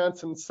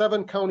Wisconsin's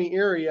 7-county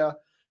area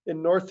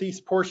in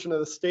northeast portion of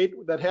the state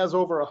that has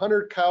over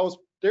 100 cows,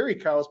 dairy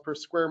cows per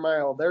square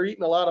mile. They're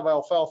eating a lot of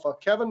alfalfa.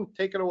 Kevin,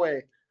 take it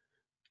away.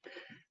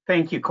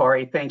 Thank you,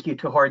 Corey. Thank you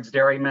to Hordes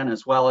Dairymen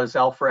as well as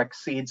Alfalfa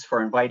Seeds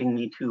for inviting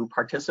me to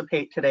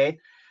participate today.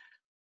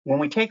 When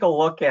we take a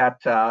look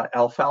at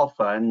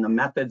alfalfa and the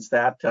methods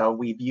that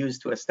we've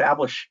used to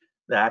establish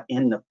that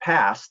in the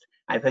past,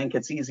 I think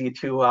it's easy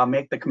to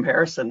make the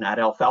comparison that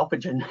alfalfa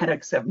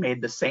genetics have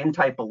made the same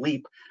type of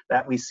leap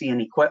that we see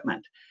in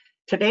equipment.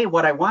 Today,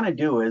 what I want to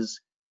do is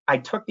I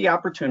took the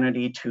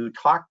opportunity to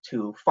talk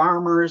to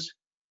farmers,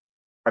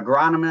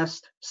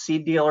 agronomists,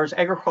 seed dealers,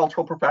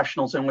 agricultural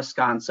professionals in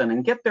Wisconsin,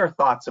 and get their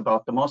thoughts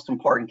about the most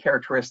important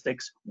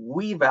characteristics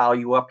we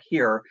value up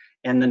here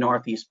in the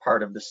northeast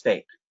part of the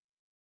state.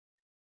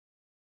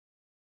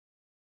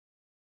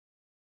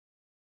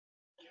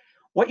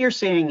 What you're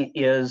seeing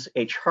is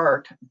a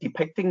chart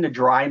depicting the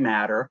dry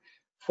matter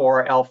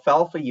for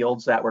alfalfa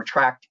yields that were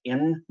tracked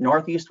in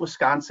Northeast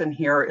Wisconsin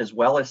here as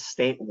well as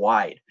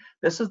statewide.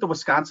 This is the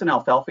Wisconsin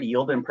Alfalfa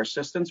Yield and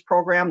Persistence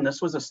Program.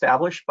 This was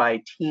established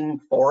by Team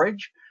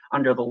Forage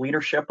under the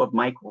leadership of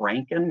Mike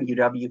Rankin,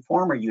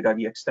 former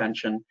UW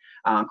Extension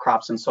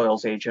Crops and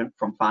Soils agent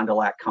from Fond du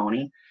Lac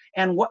County.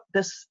 And what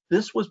this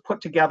was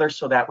put together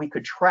so that we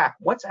could track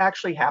what's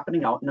actually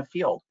happening out in the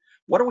field.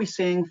 What are we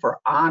seeing for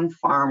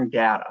on-farm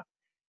data?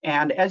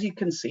 And as you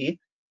can see,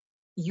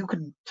 you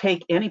could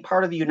take any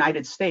part of the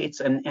United States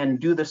and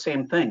do the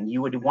same thing.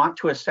 You would want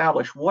to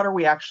establish what are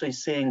we actually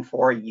seeing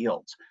for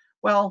yields.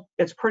 Well,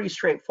 it's pretty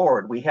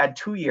straightforward. We had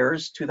 2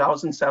 years,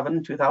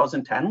 2007,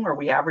 2010, where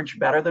we averaged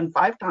better than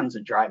 5 tons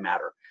of dry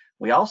matter.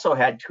 We also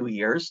had 2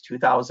 years,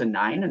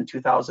 2009 and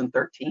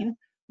 2013,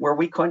 where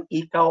we couldn't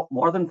eke out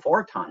more than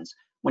 4 tons.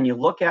 When you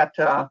look at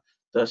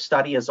the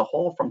study as a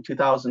whole from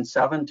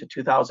 2007 to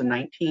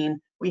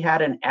 2019, we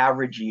had an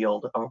average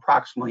yield of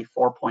approximately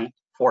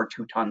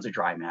 4.42 tons of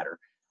dry matter.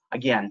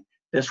 Again,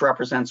 this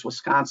represents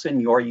Wisconsin.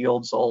 Your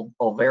yields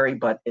will vary,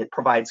 but it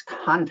provides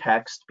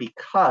context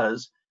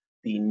because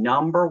the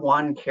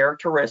 #1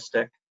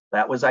 characteristic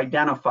that was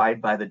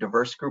identified by the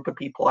diverse group of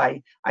people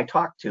I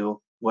talked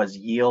to was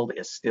yield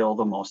is still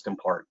the most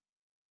important.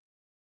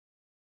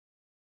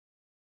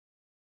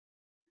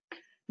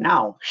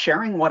 Now,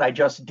 sharing what I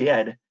just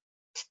did,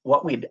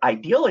 what we'd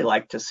ideally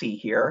like to see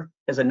here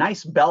is a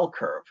nice bell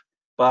curve.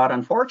 But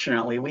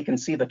unfortunately, we can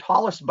see the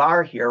tallest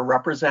bar here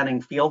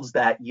representing fields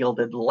that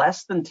yielded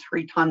less than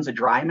 3 tons of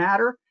dry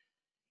matter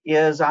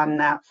is on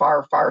that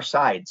far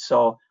side.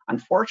 So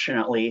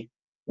unfortunately,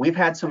 we've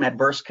had some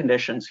adverse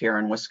conditions here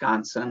in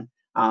Wisconsin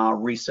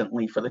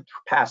recently for the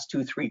past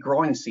 2-3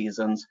 growing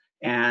seasons.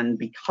 And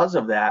because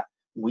of that,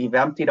 we've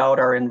emptied out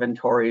our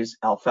inventories.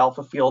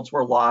 Alfalfa fields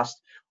were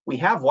lost. We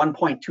have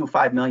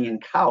 1.25 million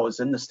cows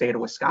in the state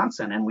of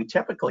Wisconsin, and we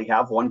typically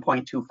have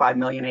 1.25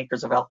 million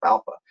acres of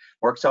alfalfa.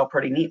 Works out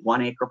pretty neat,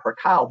 1 acre per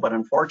cow, but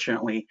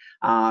unfortunately,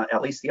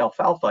 at least the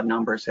alfalfa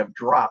numbers have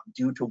dropped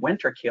due to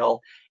winter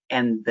kill,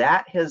 and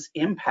that has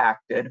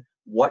impacted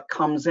what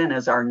comes in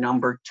as our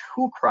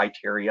 #2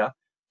 criteria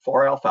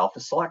for alfalfa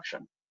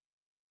selection.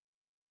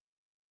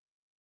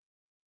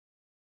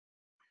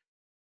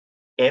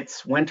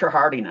 It's winter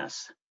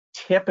hardiness.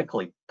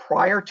 Typically,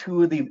 prior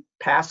to the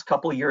past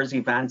couple of years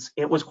events,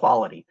 it was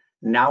quality.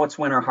 Now it's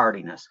winter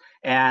hardiness.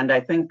 And I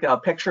think a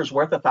picture's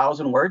worth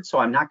 1,000 words, so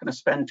I'm not going to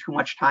spend too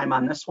much time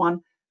on this one.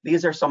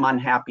 These are some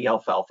unhappy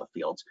alfalfa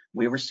fields.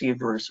 We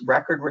received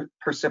record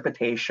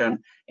precipitation.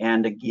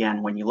 And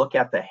again, when you look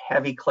at the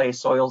heavy clay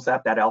soils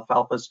that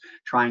alfalfa is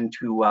trying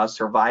to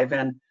survive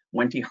in,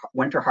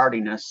 winter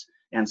hardiness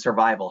and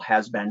survival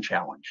has been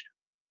challenged.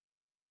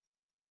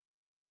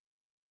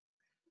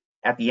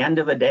 At the end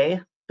of the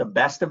day, the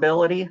best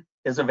ability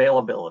is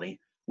availability.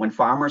 When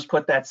farmers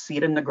put that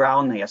seed in the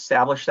ground, they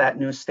establish that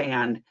new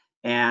stand,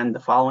 and the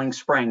following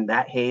spring,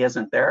 that hay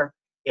isn't there,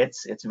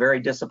 it's very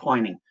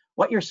disappointing.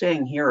 What you're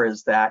seeing here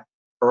is that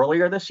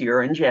earlier this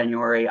year in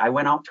January, I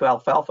went out to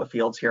alfalfa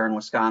fields here in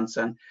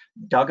Wisconsin,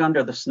 dug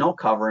under the snow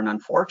cover, and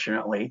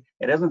unfortunately,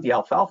 it isn't the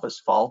alfalfa's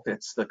fault,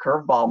 it's the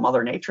curveball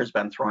Mother Nature's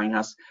been throwing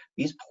us.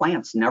 These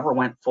plants never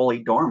went fully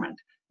dormant.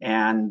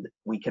 And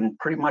we can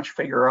pretty much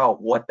figure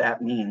out what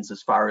that means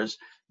as far as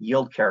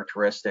yield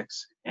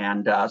characteristics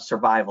and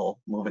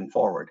survival moving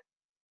forward.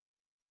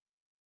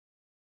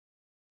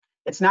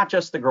 It's not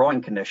just the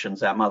growing conditions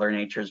that Mother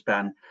Nature's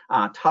been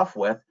tough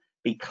with.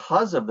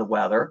 Because of the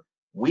weather,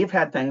 we've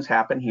had things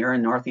happen here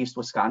in Northeast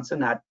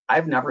Wisconsin that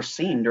I've never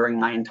seen during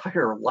my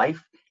entire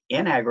life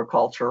in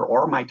agriculture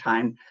or my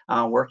time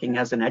working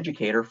as an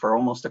educator for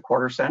almost a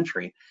quarter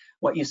century.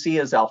 What you see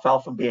is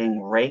alfalfa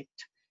being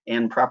raked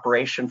in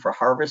preparation for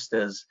harvest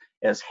as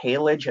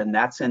haylage, and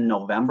that's in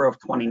November of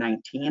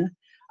 2019.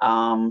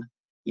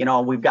 You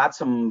know, we've got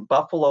some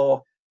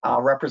Buffalo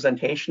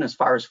representation as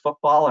far as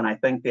football, and I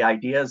think the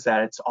idea is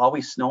that it's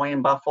always snowy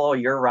in Buffalo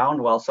year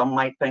round. Well, some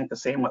might think the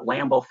same with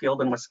Lambeau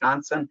Field in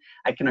Wisconsin.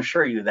 I can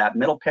assure you that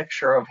middle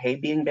picture of hay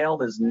being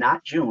baled is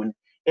not June,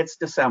 it's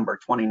December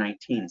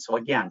 2019. So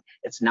again,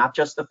 it's not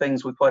just the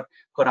things we put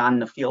on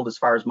the field as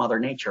far as Mother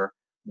Nature.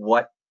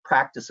 What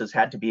practices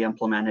had to be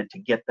implemented to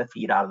get the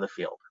feed out of the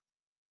field.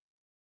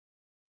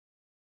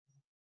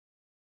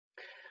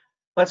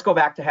 Let's go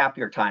back to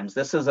happier times.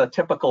 This is a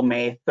typical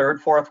May, 3rd,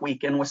 4th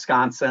week in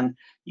Wisconsin.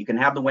 You can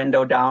have the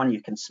window down,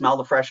 you can smell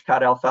the fresh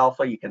cut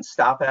alfalfa, you can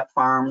stop at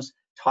farms,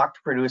 talk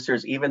to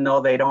producers. Even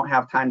though they don't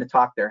have time to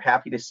talk, they're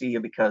happy to see you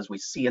because we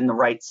see in the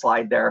right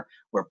slide there,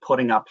 we're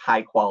putting up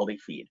high quality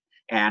feed.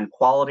 And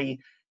quality,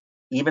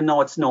 even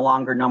though it's no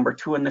longer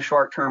 #2 in the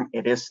short term,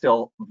 it is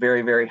still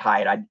very, very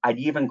high. I'd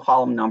even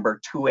call them number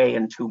 2A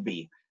and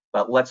 2B,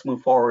 but let's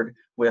move forward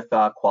with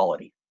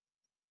quality.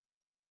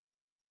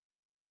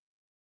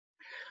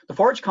 The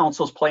forage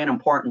councils play an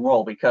important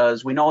role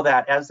because we know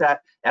that as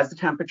the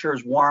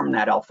temperatures warm,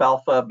 that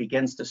alfalfa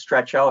begins to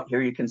stretch out.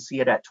 Here you can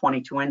see it at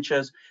 22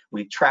 inches.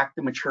 We track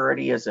the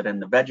maturity. Is it in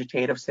the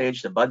vegetative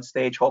stage, the bud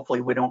stage? Hopefully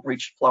we don't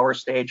reach flower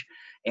stage.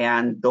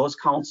 And those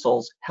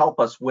councils help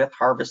us with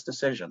harvest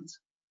decisions.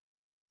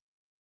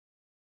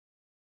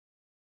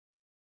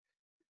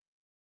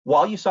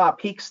 While you saw a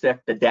peak stick,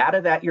 the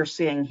data that you're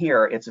seeing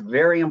here, it's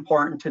very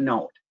important to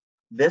note,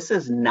 this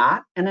is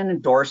not an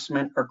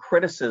endorsement or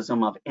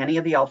criticism of any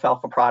of the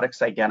alfalfa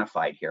products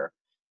identified here.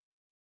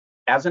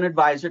 As an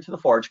advisor to the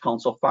Forage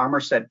Council,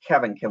 farmers said,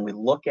 Kevin, can we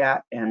look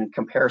at and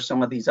compare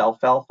some of these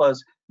alfalfas?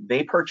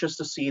 They purchased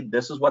the seed.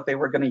 This is what they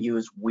were going to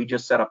use. We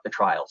just set up the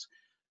trials.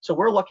 So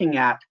we're looking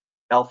at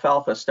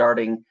alfalfa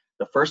starting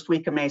the first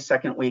week of May,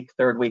 second week,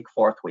 third week,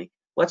 fourth week.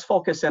 Let's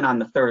focus in on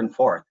the third and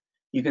fourth.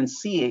 You can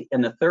see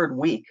in the third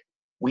week,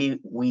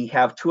 we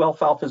have two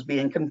alfalfas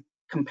being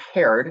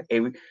compared,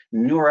 a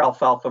newer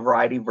alfalfa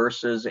variety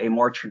versus a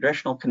more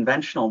traditional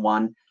conventional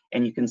one.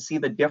 And you can see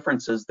the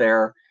differences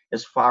there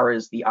as far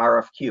as the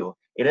RFQ.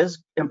 It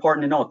is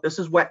important to note, this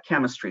is wet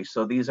chemistry,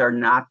 so these are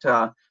not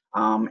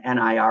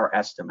NIR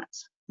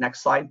estimates.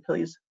 Next slide,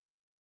 please.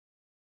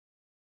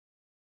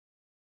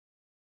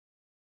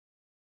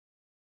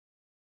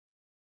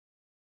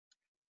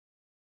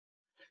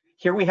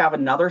 Here we have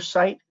another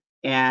site,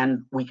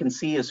 and we can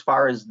see as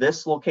far as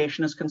this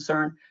location is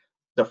concerned,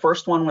 the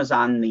first one was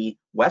on the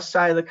west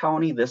side of the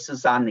county. This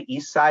is on the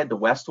east side. The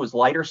west was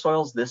lighter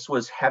soils. This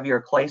was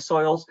heavier clay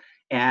soils.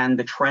 And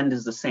the trend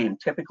is the same.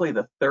 Typically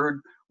the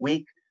third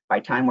week, by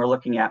time we're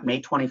looking at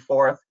May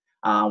 24th,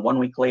 1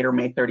 week later,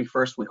 May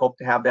 31st, we hope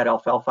to have that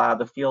alfalfa out of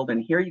the field.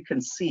 And here you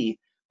can see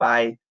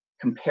by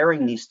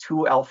comparing these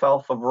two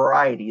alfalfa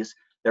varieties,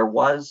 there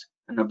was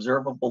an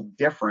observable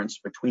difference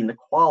between the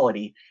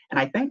quality. And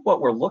I think what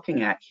we're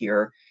looking at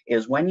here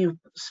is when you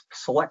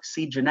select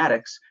seed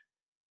genetics,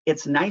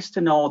 it's nice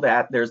to know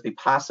that there's the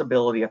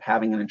possibility of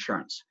having an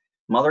insurance.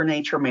 Mother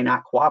Nature may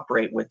not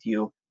cooperate with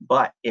you,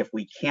 but if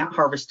we can't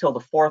harvest till the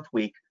fourth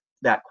week,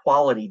 that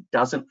quality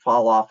doesn't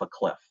fall off a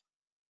cliff.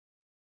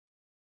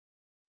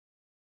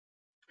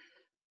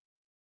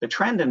 The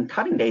trend in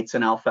cutting dates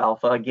in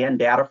alfalfa, again,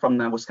 data from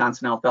the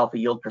Wisconsin Alfalfa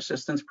Yield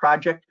Persistence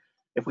Project.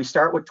 If we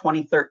start with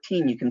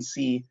 2013, you can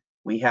see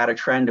we had a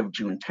trend of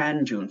June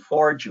 10, June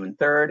 4, June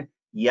 3rd.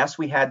 Yes,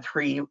 we had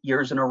 3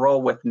 years in a row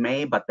with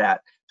May, but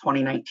that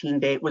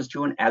 2019 date was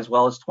June as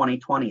well as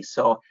 2020.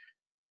 So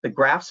the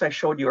graphs I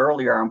showed you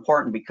earlier are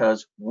important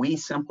because we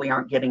simply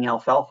aren't getting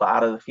alfalfa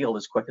out of the field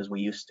as quick as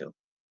we used to.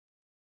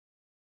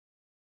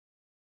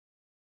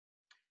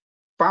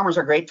 Farmers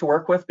are great to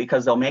work with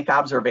because they'll make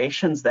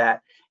observations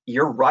that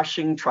you're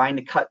rushing, trying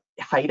to cut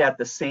height at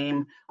the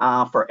same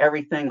for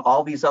everything,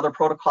 all these other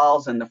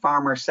protocols. And the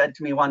farmer said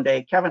to me one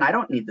day, Kevin, I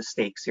don't need the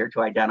stakes here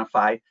to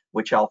identify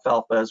which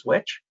alfalfa is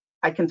which.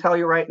 I can tell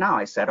you right now.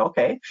 I said,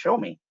 okay, show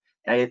me.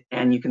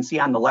 And you can see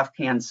on the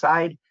left-hand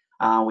side,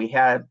 we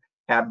had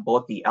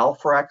both the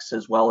Alfrex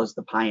as well as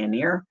the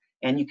Pioneer,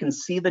 and you can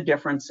see the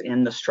difference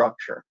in the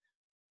structure.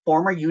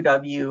 Former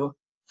UW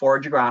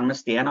forage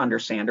agronomist Dan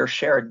Undersander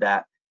shared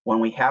that when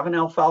we have an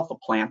alfalfa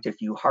plant, if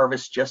you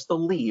harvest just the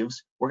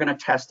leaves, we're going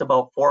to test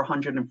about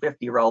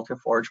 450 relative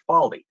forage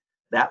quality.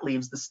 That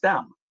leaves the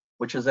stem,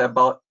 which is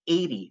about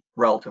 80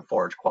 relative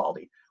forage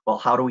quality. Well,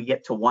 how do we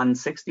get to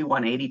 160,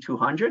 180,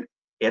 200?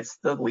 It's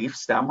the leaf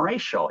stem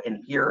ratio.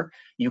 And here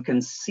you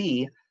can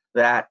see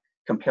that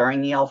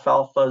comparing the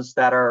alfalfas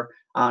that are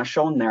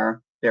shown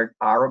there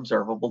are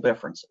observable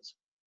differences.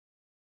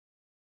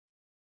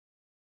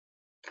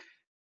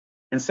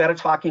 Instead of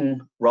talking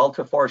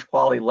relative forage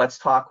quality, let's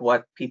talk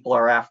what people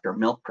are after,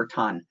 milk per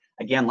ton.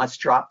 Again, let's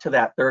drop to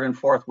that third and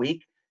fourth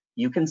week.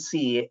 You can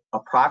see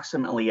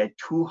approximately a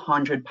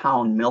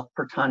 200-pound milk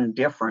per ton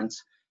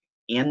difference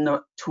in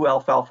the two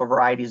alfalfa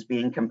varieties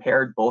being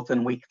compared both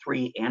in week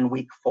 3 and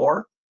week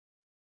 4.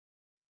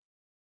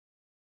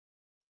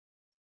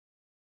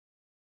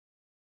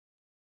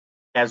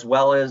 As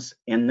well as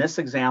in this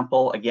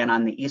example, again,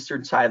 on the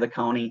eastern side of the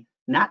county,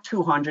 not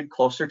 200,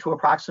 closer to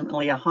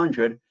approximately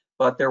 100,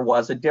 but there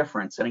was a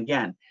difference. And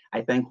again,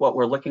 I think what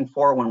we're looking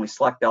for when we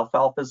select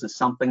alfalfas is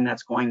something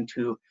that's going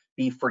to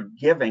be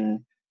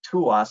forgiving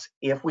to us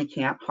if we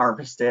can't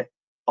harvest it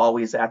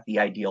always at the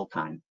ideal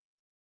time.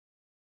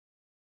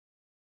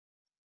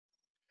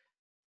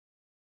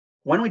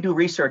 When we do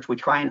research, we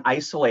try and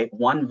isolate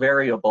one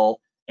variable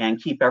and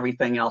keep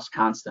everything else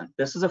constant.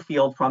 This is a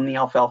field from the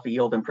Alfalfa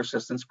Yield and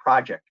Persistence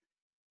Project.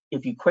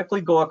 If you quickly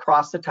go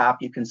across the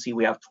top, you can see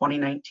we have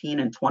 2019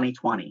 and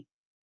 2020.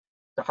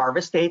 The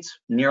harvest dates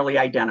nearly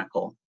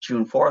identical,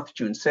 June 4th,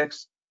 June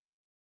 6th,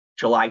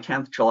 July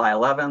 10th, July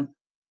 11th,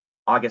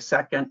 August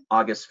 2nd,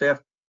 August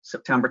 5th,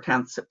 September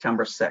 10th,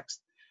 September 6th.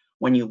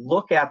 When you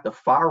look at the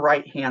far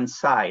right-hand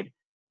side,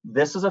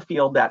 this is a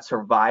field that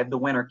survived the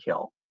winter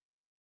kill.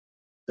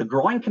 The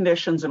growing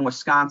conditions in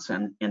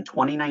Wisconsin in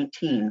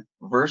 2019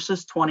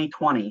 versus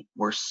 2020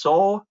 were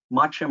so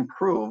much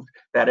improved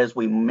that as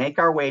we make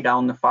our way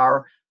down the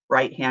far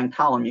right-hand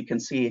column, you can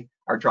see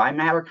our dry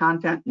matter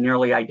content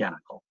nearly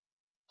identical.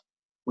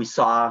 We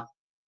saw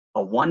a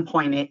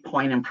 1.8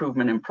 point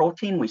improvement in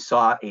protein. We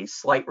saw a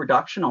slight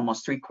reduction,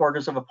 almost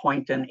 3/4 of a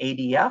point in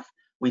ADF.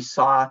 We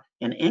saw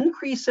an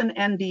increase in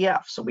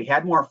NDF. So we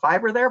had more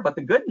fiber there, but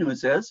the good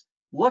news is,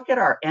 look at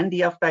our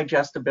NDF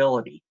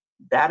digestibility.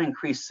 That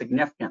increased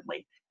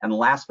significantly. And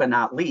last but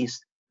not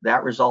least,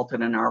 that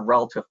resulted in our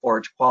relative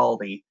forage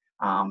quality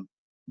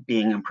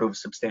being improved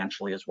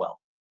substantially as well.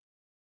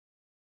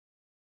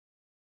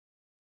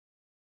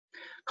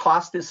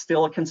 Cost is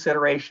still a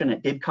consideration.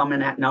 It did come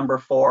in at number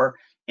 4.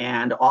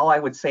 And all I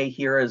would say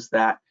here is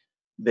that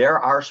there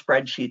are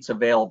spreadsheets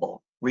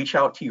available. Reach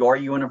out to your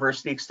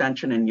university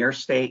extension in your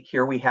state.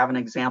 Here we have an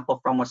example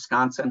from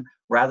Wisconsin.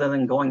 Rather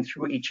than going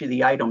through each of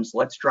the items,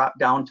 let's drop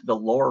down to the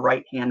lower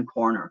right-hand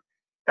corner.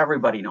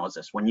 Everybody knows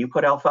this. When you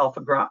put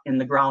alfalfa in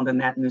the ground in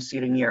that new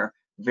seeding year,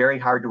 very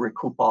hard to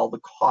recoup all the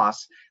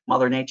costs.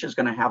 Mother Nature is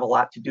going to have a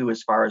lot to do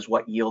as far as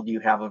what yield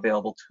you have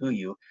available to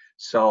you.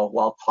 So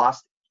while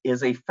cost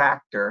is a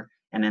factor,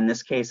 and in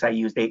this case I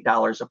used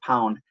 $8 a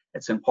pound,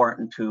 it's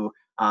important to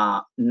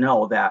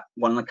know that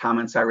one of the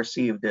comments I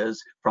received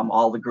is from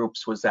all the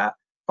groups was that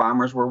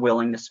farmers were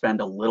willing to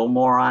spend a little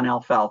more on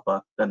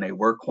alfalfa than they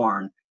were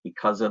corn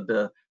because of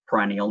the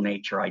perennial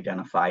nature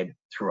identified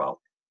throughout.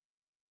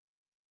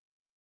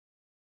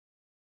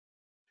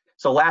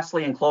 So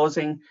lastly, in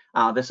closing,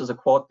 this is a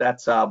quote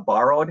that's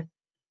borrowed.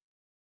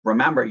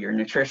 Remember, your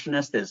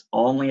nutritionist is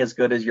only as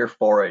good as your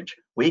forage.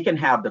 We can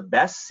have the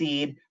best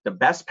seed, the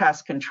best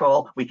pest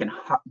control. We can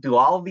do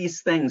all of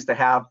these things to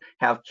have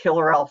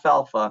killer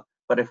alfalfa,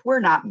 but if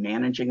we're not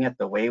managing it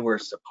the way we're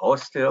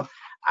supposed to,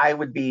 I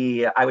would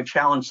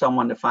challenge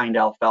someone to find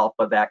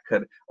alfalfa that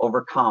could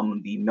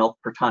overcome the milk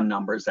per ton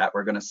numbers that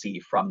we're going to see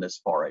from this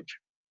forage.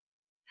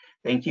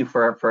 Thank you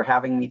for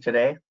having me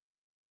today.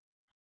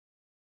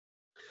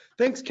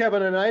 Thanks,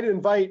 Kevin, and I'd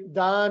invite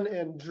Don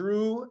and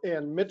Drew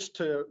and Mitch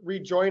to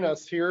rejoin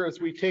us here as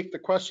we take the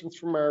questions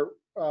from our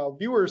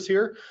viewers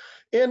here.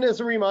 And as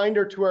a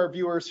reminder to our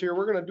viewers here,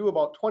 we're going to do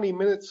about 20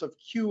 minutes of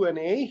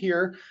Q&A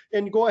here,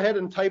 and go ahead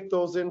and type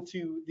those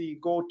into the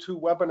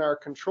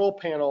GoToWebinar control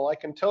panel. I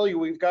can tell you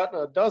we've gotten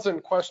a dozen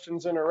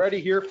questions in already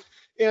here,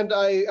 and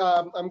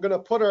I'm going to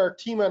put our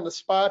team on the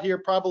spot here,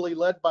 probably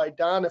led by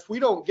Don. If we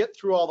don't get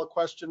through all the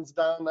questions,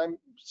 Don, I'm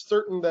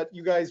certain that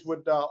you guys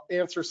would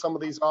answer some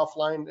of these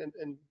offline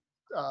in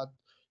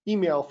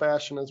email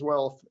fashion as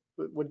well.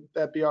 Would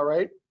that be all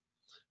right?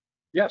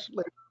 Yes.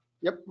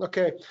 Yep.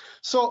 Okay.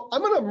 So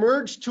I'm going to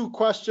merge two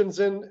questions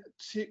in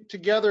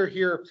together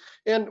here,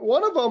 and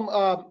one of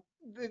them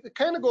they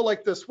kind of go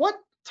like this: what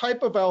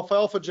type of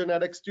alfalfa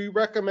genetics do you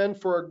recommend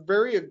for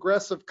very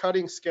aggressive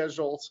cutting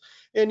schedules?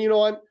 And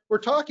we're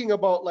talking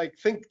about like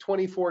think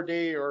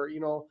 24-day, or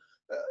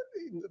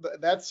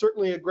that's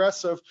certainly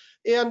aggressive.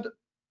 And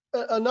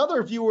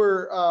another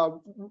viewer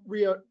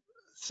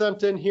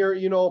sent in here,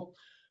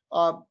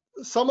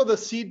 some of the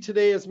seed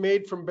today is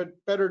made from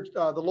better,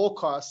 the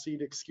low-cost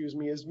seed,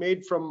 is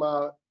made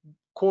from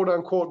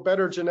quote-unquote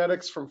better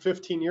genetics from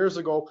 15 years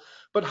ago.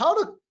 But how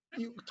do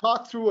you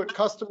talk through with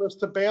customers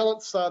to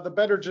balance the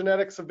better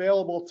genetics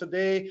available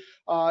today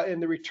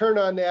and the return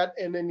on that,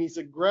 and then these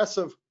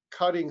aggressive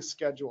cutting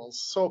schedules?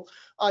 So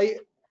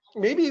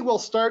maybe we'll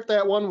start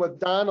that one with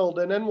Donald,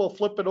 and then we'll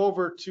flip it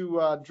over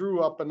to Drew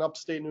up in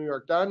upstate New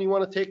York. Don, you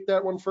want to take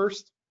that one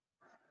first?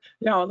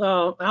 Yeah,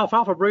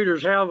 alfalfa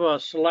breeders have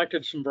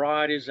selected some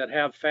varieties that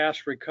have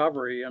fast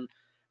recovery, and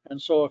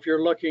so if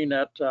you're looking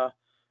at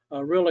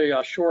really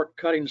a short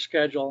cutting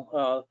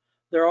schedule,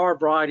 there are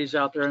varieties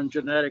out there in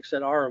genetics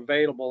that are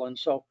available, and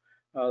so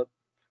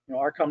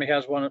our company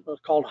has one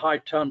called high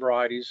ton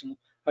varieties, and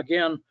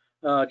again,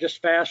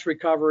 just fast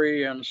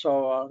recovery, and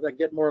so they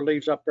get more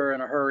leaves up there in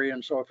a hurry,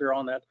 and so if you're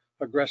on that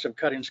aggressive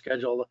cutting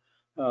schedule,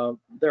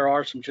 there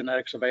are some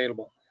genetics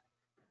available.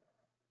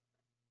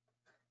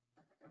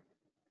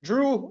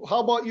 Drew,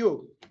 how about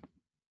you?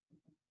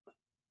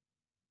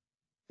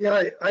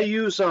 Yeah, I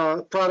use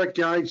product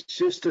guides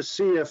just to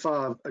see if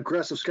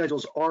aggressive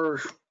schedules are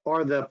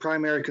the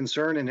primary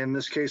concern, and in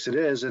this case it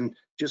is, and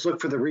just look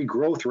for the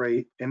regrowth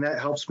rate, and that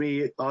helps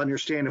me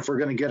understand if we're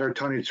going to get our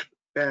tonnage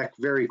back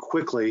very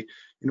quickly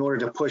in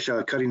order to push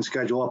a cutting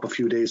schedule up a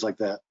few days like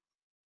that.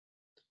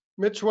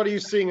 Mitch, what are you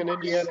seeing in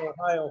Indiana,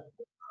 Ohio?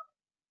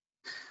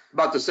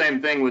 About the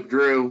same thing with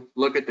Drew.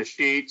 Look at the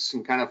sheets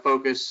and kind of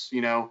focus,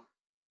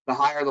 the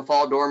higher the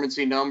fall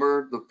dormancy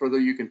number, the further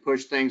you can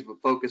push things,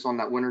 but focus on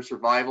that winter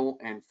survival,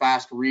 and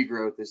fast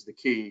regrowth is the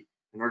key.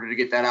 In order to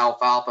get that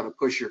alfalfa to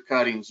push your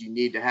cuttings, you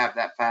need to have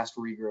that fast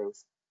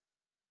regrowth.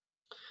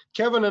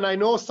 Kevin, and I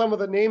know some of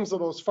the names of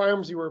those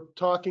farms you were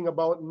talking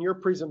about in your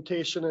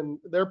presentation, and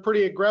they're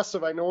pretty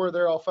aggressive. I know where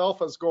their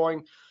alfalfa is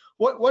going.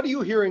 What are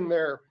you hearing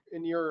there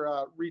in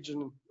your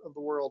region of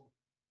the world?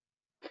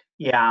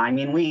 Yeah, I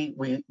mean,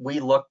 we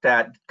looked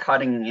at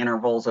cutting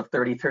intervals of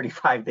 30,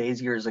 35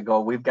 days years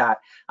ago. We've got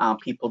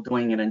people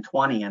doing it in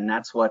 20, and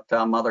that's what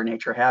Mother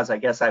Nature has. I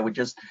guess I would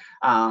just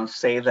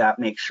say that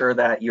make sure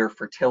that your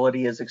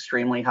fertility is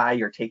extremely high.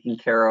 You're taking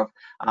care of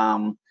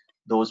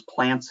those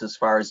plants as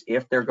far as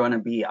if they're going to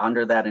be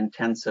under that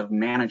intensive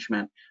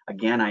management.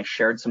 Again, I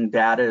shared some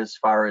data as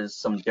far as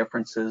some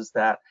differences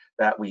that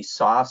we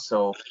saw.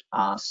 So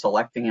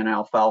selecting an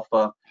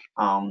alfalfa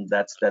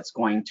that's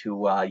going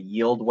to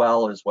yield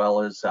well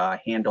as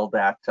handle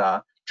that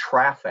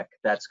traffic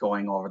that's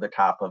going over the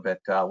top of it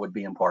would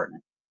be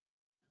important.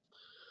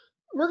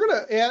 We're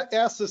going to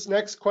ask this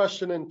next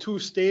question in 2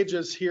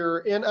 stages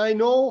here, and I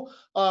know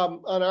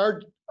on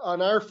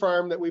our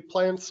farm that we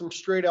plant some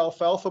straight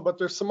alfalfa, but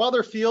there's some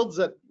other fields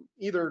that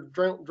either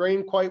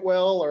drain quite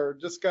well or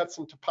just got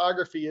some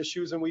topography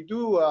issues, and we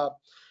do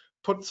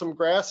put some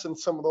grass in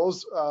some of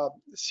those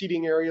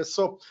seeding areas.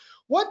 So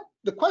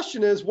the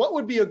question is, what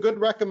would be a good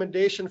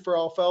recommendation for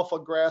alfalfa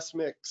grass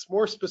mix?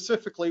 More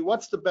specifically,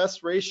 what's the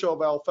best ratio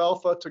of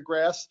alfalfa to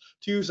grass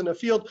to use in a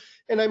field?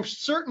 And I'm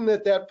certain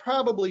that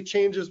probably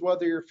changes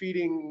whether you're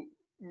feeding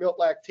milk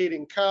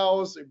lactating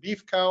cows,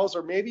 beef cows,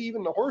 or maybe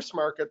even the horse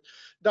market.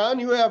 Don,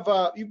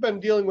 you've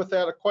been dealing with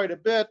that quite a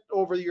bit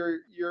over your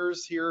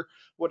years here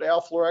with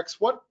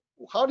Alfalfa.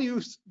 How do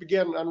you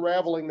begin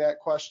unraveling that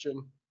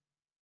question?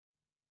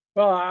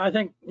 Well, I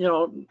think,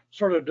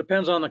 sort of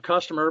depends on the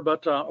customer,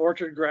 but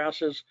orchard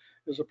grass is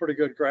a pretty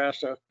good grass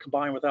to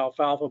combine with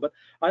alfalfa. But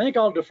I think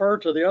I'll defer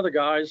to the other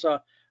guys.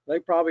 They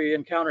probably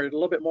encountered it a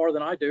little bit more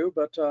than I do,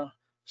 but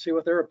see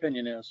what their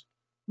opinion is.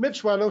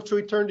 Mitch, why don't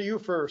we turn to you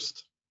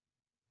first?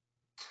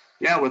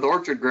 Yeah, with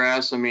orchard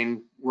grass, I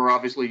mean, we're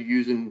obviously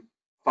using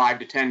 5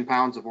 to 10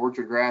 pounds of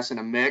orchard grass in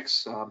a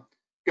mix.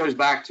 Goes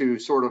back to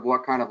sort of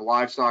what kind of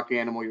livestock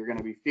animal you're going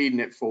to be feeding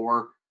it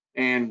for,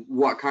 and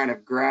what kind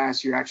of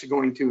grass you're actually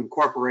going to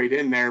incorporate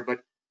in there. But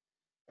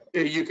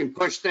you can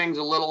push things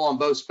a little on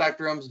both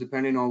spectrums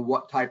depending on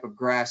what type of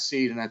grass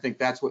seed. And I think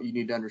that's what you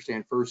need to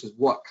understand first, is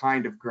what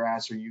kind of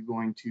grass are you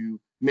going to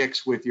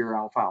mix with your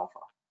alfalfa.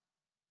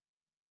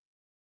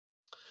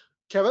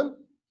 Kevin?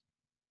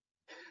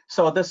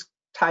 So this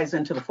ties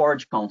into the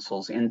forage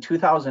councils. In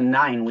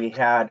 2009, we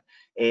had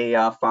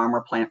a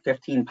farmer plant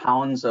 15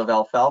 pounds of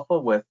alfalfa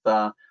with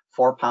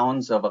 4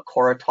 pounds of a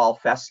Coratol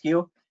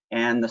fescue,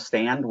 and the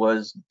stand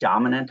was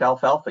dominant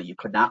alfalfa. You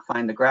could not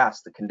find the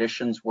grass. The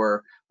conditions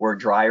were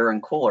drier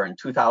and cooler. In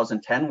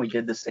 2010, we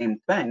did the same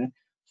thing.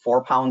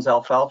 4 pounds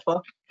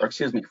alfalfa, or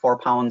excuse me, 4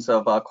 pounds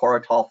of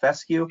Coratol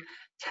fescue,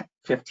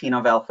 15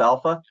 of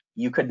alfalfa.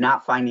 You could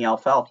not find the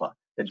alfalfa.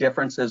 The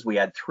difference is we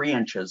had 3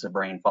 inches of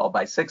rainfall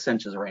by 6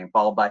 inches of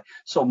rainfall by.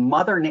 So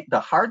the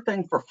hard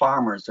thing for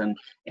farmers, and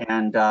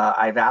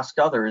I've asked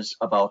others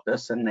about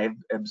this, and they've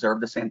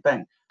observed the same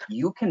thing.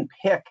 You can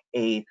pick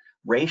a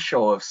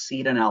ratio of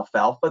seed and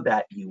alfalfa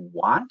that you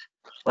want,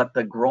 but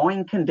the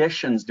growing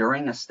conditions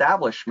during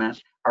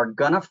establishment are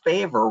going to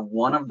favor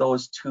one of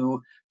those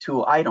two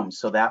items.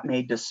 So that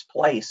may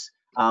displace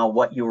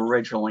what you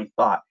originally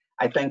thought.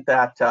 I think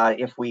that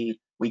if we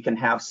can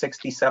have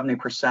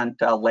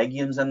 60–70%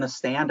 legumes in the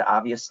stand,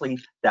 obviously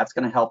that's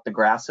going to help the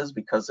grasses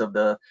because of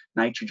the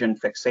nitrogen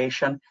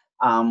fixation.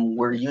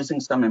 We're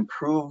using some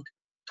improved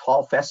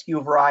tall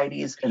fescue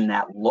varieties in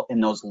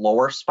those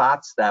lower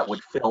spots that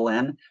would fill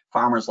in.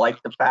 Farmers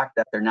like the fact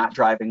that they're not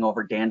driving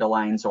over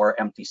dandelions or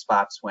empty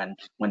spots when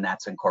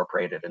that's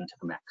incorporated into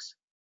the mix.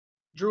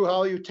 Drew,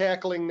 how are you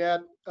tackling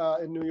that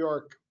in New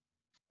York?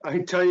 I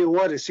tell you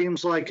what, it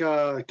seems like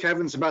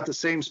Kevin's about the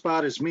same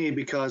spot as me,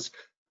 because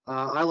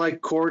I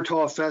like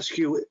Coratol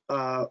fescue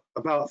about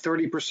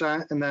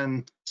 30% and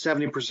then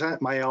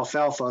 70% my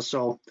alfalfa.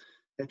 So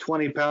at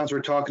 20 pounds,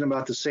 we're talking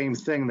about the same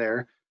thing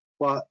there.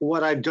 But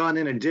what I've done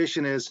in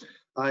addition is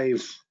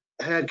I've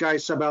had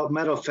guys sub out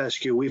meadow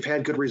fescue. We've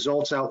had good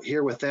results out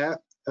here with that.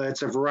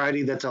 It's a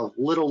variety that's a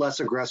little less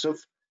aggressive,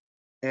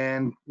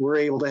 and we're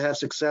able to have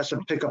success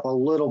and pick up a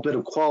little bit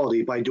of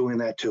quality by doing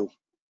that too.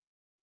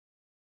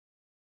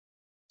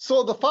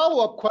 So the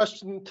follow-up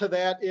question to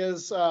that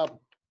is,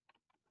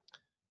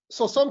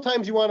 so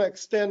sometimes you want to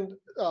extend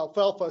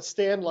alfalfa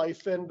stand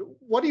life, and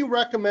what are you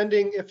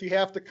recommending if you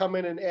have to come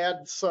in and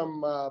add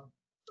some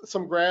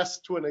grass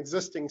to an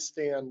existing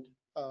stand?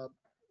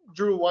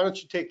 Drew, why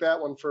don't you take that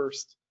one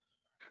first?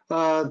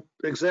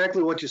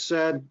 Exactly what you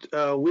said.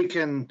 We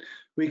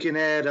can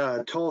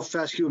add tall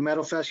fescue,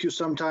 meadow fescue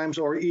sometimes,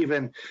 or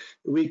even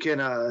we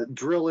can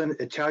drill in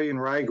Italian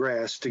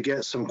ryegrass to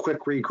get some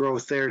quick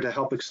regrowth there to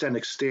help extend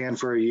a stand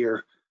for a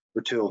year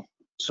or two.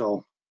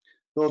 So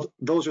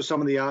those are some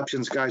of the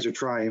options guys are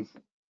trying.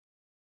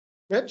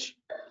 Mitch?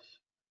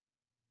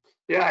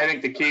 Yeah, I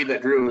think the key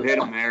that Drew hit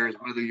on there is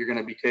whether you're going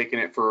to be taking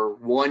it for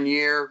 1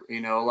 year.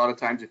 A lot of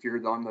times if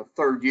you're on the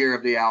 3rd year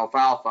of the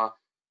alfalfa,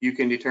 you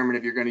can determine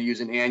if you're going to use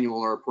an annual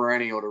or a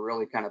perennial to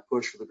really kind of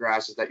push for the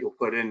grasses that you'll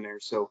put in there.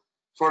 So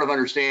sort of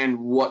understand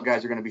what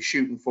guys are going to be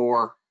shooting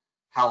for,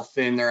 how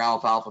thin their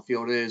alfalfa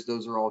field is.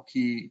 Those are all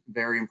key,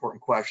 very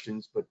important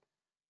questions. But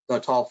the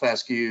tall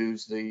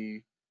fescues,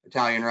 the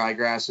Italian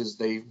ryegrasses,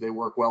 they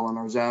work well in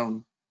our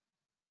zone.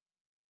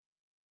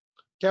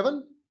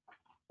 Kevin?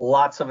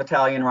 Lots of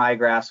Italian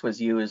ryegrass was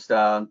used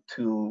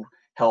to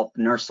help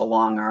nurse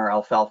along our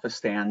alfalfa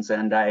stands.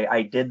 And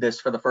I did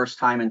this for the first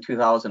time in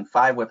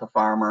 2005 with a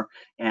farmer,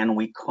 and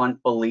we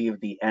couldn't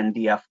believe the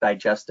NDF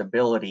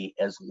digestibility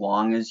as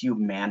long as you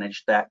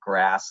manage that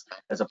grass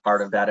as a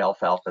part of that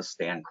alfalfa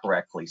stand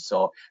correctly.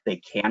 So they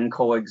can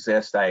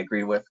coexist. I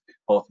agree with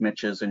both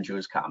Mitch's and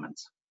Drew's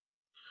comments.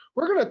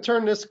 We're going to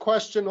turn this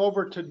question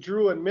over to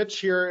Drew and Mitch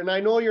here, and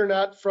I know you're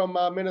not from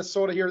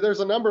Minnesota here.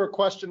 There's a number of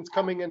questions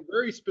coming in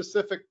very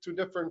specific to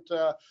different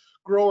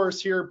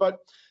growers here, but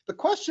the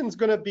question's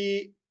going to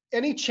be,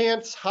 any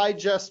chance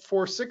High-Jest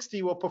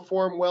 460 will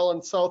perform well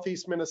in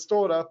southeast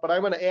Minnesota, but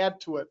I'm going to add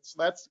to it, so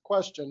that's the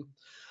question.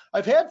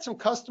 I've had some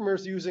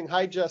customers using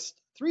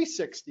High-Jest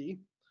 360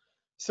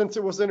 since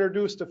it was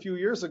introduced a few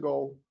years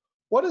ago.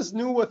 What is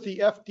new with the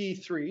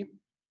FD3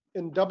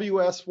 in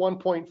WS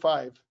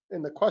 1.5?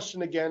 And the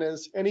question again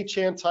is, any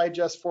chance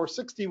High-Jest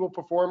 460 will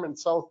perform in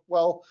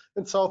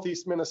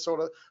southeast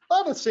Minnesota? A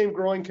lot of the same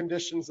growing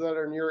conditions that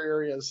are in your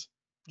areas.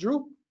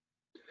 Drew?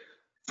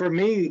 For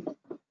me,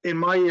 in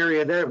my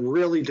area, that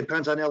really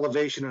depends on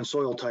elevation and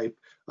soil type.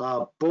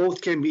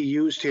 Both can be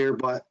used here,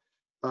 but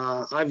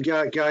I've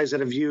got guys that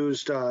have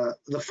used the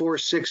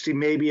 460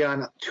 maybe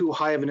on too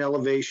high of an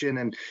elevation,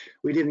 and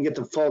we didn't get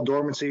the fall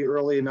dormancy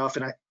early enough,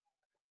 and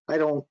I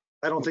don't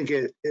think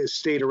it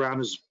stayed around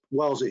as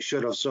well as it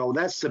should have. So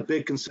that's the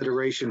big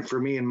consideration for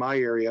me in my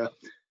area,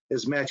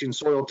 is matching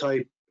soil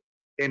type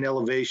and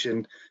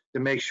elevation to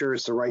make sure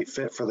it's the right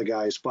fit for the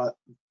guys. But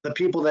the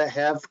people that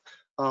have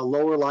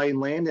lower lying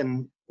land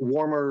and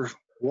warmer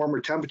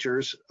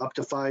temperatures up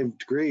to 5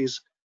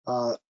 degrees,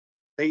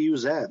 they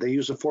use that. They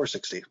use a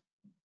 460.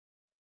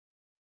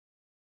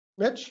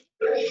 Mitch?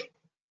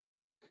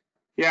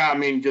 Yeah, I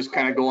mean, just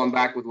kind of going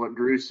back with what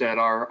Drew said,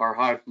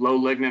 our low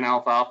lignin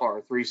alfalfa,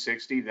 our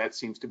 360, that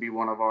seems to be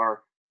one of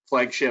our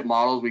flagship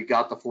models. We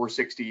got the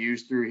 460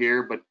 used through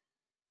here, but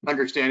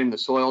understanding the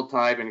soil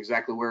type and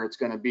exactly where it's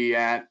going to be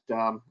at.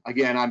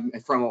 Again, I'm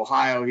from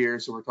Ohio here,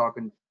 so we're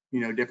talking,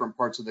 different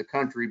parts of the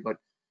country, but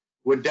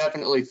would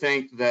definitely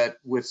think that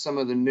with some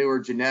of the newer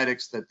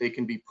genetics that they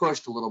can be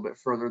pushed a little bit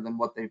further than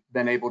what they've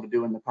been able to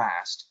do in the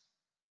past.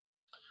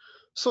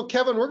 So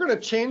Kevin, we're going to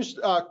change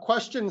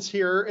questions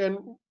here, and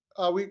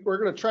we're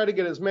going to try to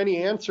get as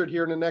many answered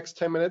here in the next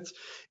 10 minutes.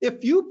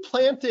 If you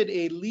planted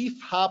a leaf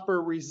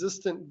hopper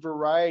resistant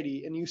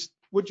variety, and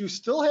would you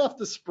still have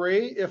to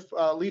spray if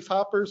leaf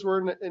hoppers were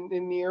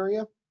in the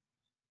area?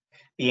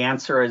 The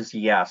answer is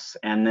yes,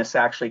 and this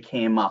actually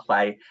came up.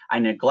 I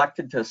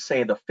neglected to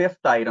say the fifth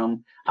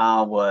item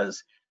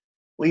was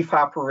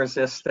leafhopper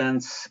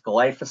resistance,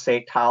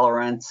 glyphosate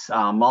tolerance,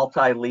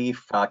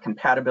 multi-leaf,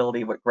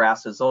 compatibility with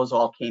grasses. Those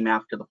all came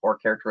after the 4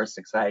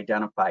 characteristics I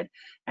identified.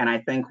 And I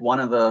think one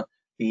of the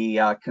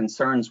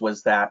concerns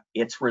was that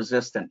it's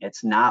resistant.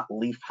 It's not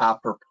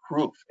leafhopper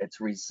proof.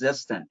 It's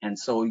resistant. And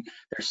so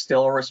there's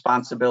still a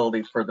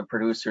responsibility for the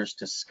producers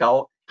to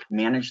scout,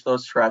 manage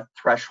those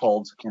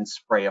thresholds, and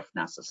spray if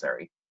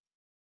necessary.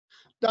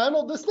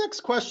 Donald, this next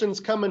question's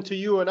coming to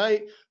you,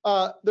 and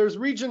there's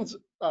regions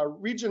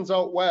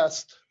out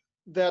west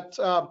that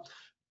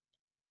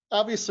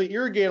obviously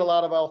irrigate a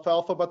lot of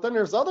alfalfa, but then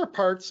there's other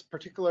parts,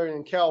 particularly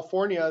in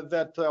California,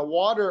 that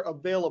water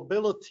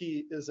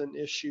availability is an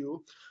issue,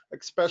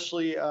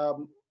 especially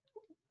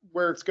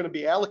where it's going to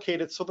be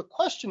allocated. So the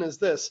question is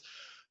this: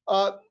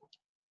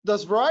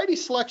 does variety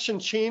selection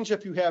change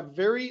if you have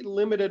very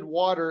limited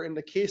water in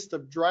the case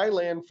of dry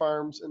land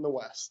farms in the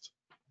West?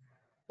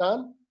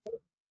 Don?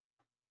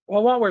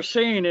 Well, what we're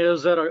seeing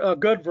is that a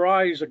good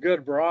variety is a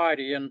good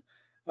variety, and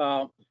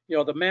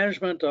the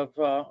management of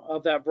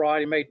that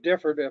variety may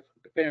differ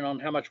depending on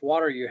how much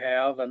water you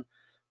have.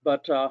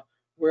 But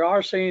we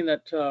are seeing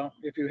that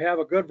if you have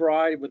a good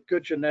variety with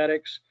good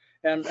genetics,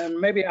 and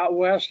maybe out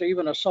west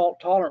even a salt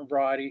tolerant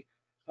variety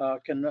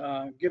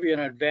can give you an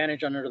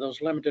advantage under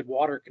those limited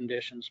water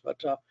conditions.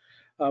 But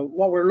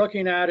what we're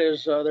looking at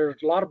is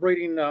there's a lot of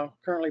breeding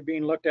currently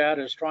being looked at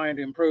is trying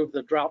to improve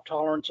the drought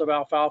tolerance of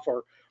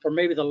alfalfa, or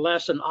maybe the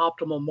less than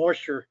optimal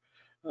moisture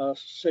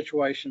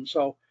situation.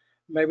 So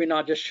maybe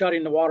not just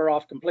shutting the water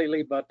off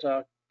completely, but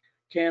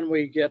can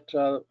we get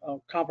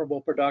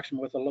comparable production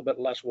with a little bit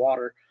less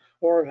water,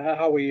 or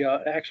how we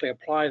actually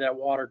apply that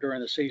water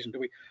during the season? Do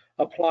we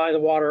apply the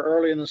water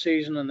early in the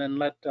season and then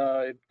let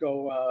it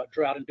go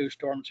drought-induced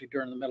dormancy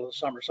during the middle of the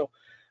summer? So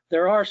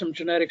there are some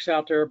genetics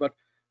out there, but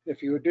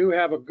if you do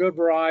have a good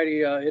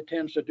variety, it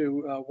tends to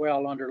do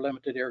well under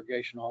limited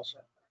irrigation also.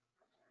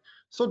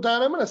 So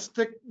Don, I'm going to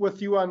stick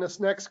with you on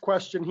this next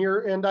question here.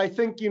 And I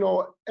think,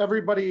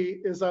 everybody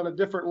is on a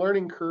different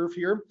learning curve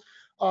here.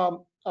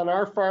 On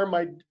our farm,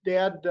 my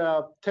dad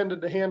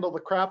tended to handle the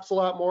crops a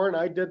lot more, and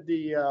I did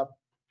the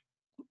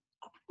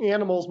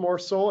animals more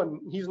so, and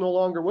he's no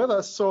longer with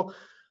us. So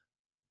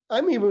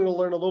I'm even going to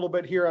learn a little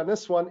bit here on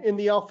this one. In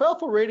the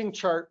alfalfa rating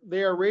chart,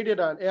 they are rated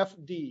on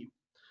FD.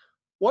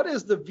 What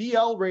is the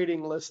VL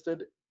rating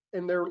listed?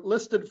 And they're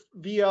listed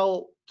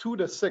VL 2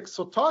 to 6.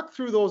 So talk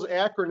through those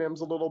acronyms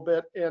a little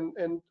bit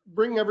and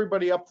bring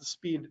everybody up to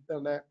speed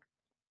on that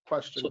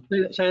question. So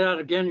say that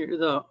again,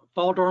 the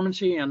fall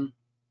dormancy and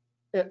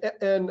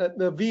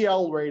the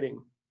VL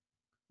rating.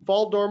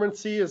 Fall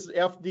dormancy is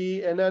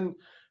FD, and then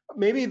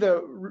maybe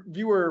the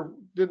viewer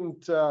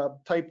didn't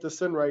type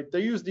this in right.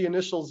 They use the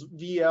initials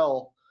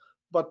VL,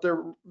 but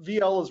their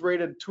VL is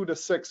rated 2 to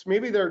 6.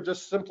 Maybe they're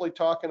just simply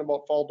talking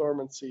about fall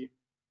dormancy.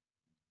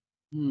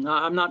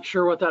 I'm not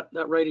sure what that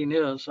rating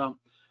is.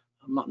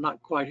 I'm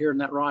not quite hearing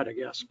that right, I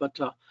guess. But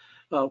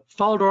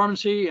fall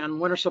dormancy and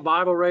winter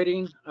survival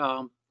rating.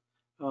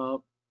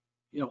 Fall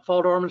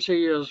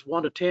dormancy is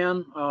 1 to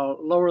 10.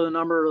 Lower the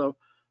number,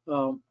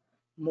 the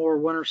more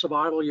winter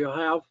survival you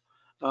have.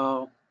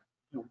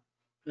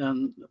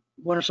 And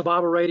winter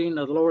survival rating,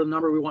 the lower the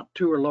number, we want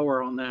 2 or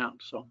lower on that.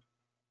 So.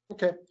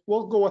 Okay,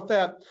 we'll go with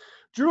that.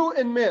 Drew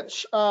and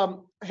Mitch,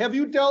 have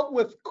you dealt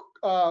with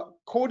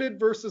coated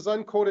versus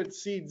uncoated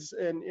seeds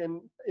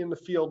in the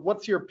field?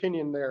 What's your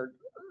opinion there,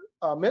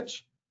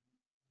 Mitch?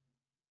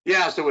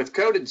 Yeah, so with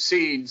coated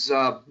seeds,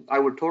 I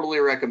would totally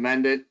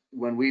recommend it.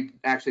 When we've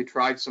actually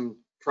tried some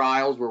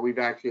trials where we've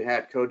actually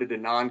had coated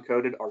and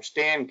non-coated, our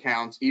stand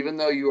counts, even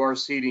though you are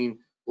seeding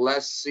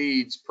less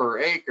seeds per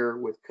acre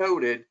with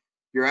coated,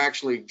 your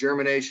actually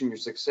germination, your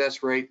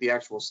success rate, the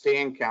actual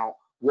stand count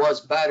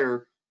was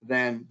better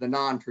than the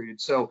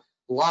non-treated. So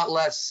a lot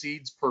less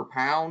seeds per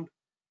pound,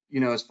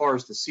 as far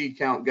as the seed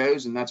count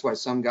goes. And that's why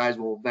some guys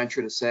will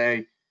venture to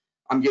say,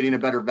 I'm getting a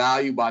better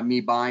value by me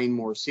buying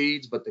more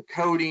seeds, but the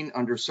coating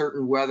under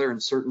certain weather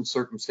and certain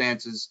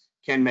circumstances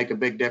can make a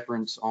big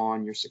difference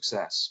on your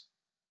success.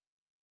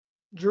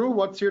 Drew,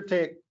 what's your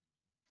take?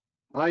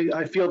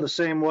 I feel the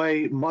same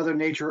way. Mother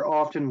Nature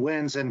often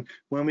wins, and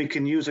when we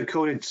can use a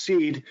coated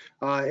seed,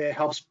 it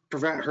helps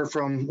prevent her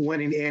from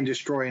winning and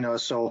destroying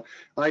us. So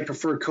I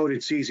prefer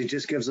coated seeds. It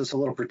just gives us a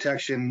little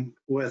protection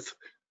with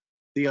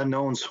the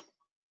unknowns.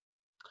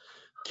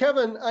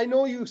 Kevin, I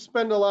know you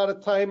spend a lot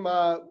of time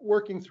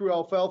working through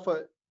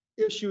alfalfa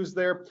issues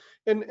there,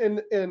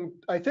 and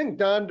I think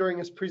Don during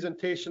his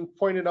presentation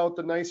pointed out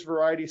the nice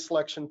variety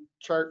selection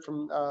chart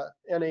from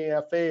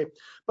NAFA.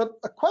 But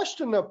a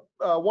question that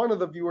one of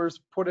the viewers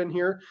put in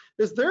here,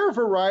 is there a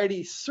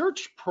variety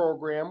search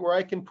program where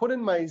I can put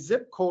in my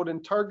zip code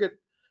and target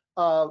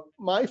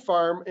my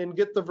farm and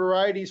get the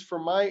varieties for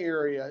my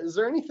area? Is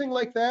there anything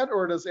like that,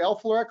 or does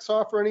Alfalfa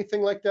offer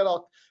anything like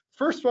that?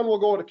 First one will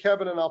go to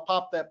Kevin, and I'll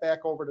pop that back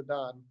over to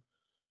Don.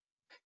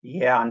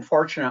 Yeah,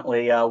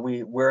 unfortunately,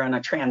 we're in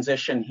a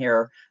transition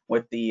here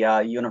with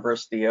the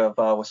University of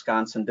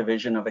Wisconsin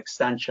Division of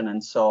Extension,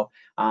 and so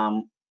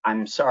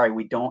I'm sorry,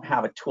 we don't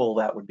have a tool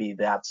that would be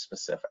that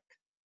specific.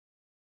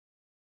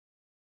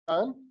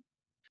 Don?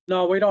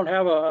 No, we don't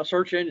have a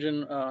search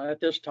engine at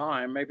this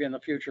time, maybe in the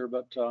future,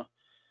 but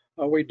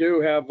we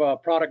do have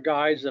product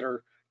guides that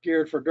are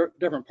geared for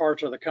different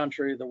parts of the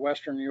country, the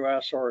Western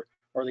US or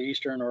the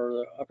Eastern or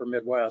the Upper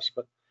Midwest,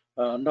 but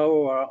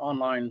no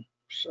online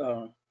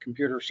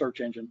computer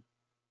search engine.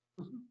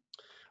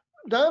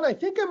 Don, I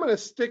think I'm going to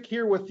stick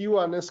here with you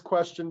on this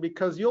question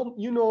because you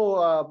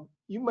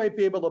might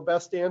be able to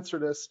best answer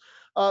this.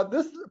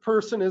 This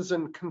person is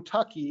in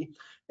Kentucky,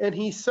 and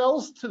he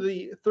sells to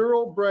the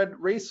thoroughbred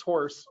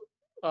racehorse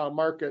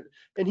market,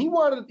 and he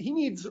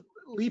needs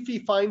leafy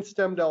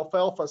fine-stemmed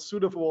alfalfa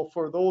suitable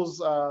for those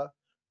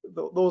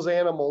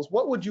animals.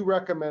 What would you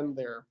recommend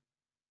there?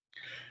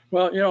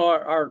 Well,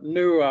 our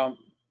new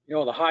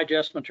the high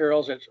gest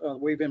materials,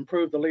 we've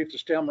improved the leaf to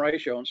stem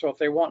ratio, and so if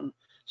they want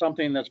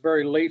something that's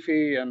very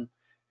leafy and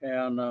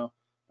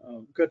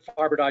good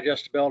fiber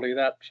digestibility,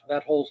 that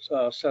whole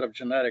set of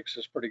genetics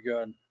is pretty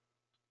good.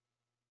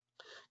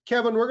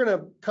 Kevin, we're going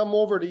to come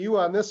over to you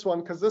on this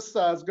one because this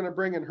is going to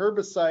bring in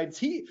herbicides.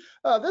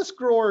 This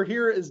grower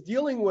here is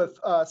dealing with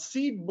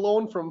seed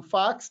blown from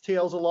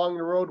foxtails along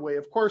the roadway.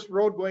 Of course,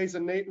 roadways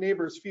and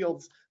neighbors'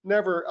 fields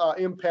never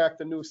impact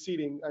the new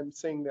seeding. I'm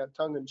saying that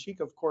tongue in cheek,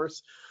 of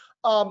course.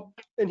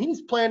 And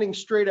he's planting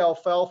straight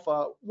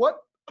alfalfa. What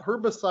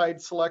herbicide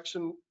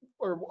selection,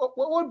 or what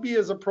would be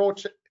his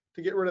approach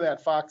to get rid of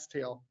that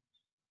foxtail?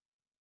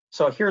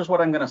 So here's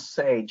what I'm going to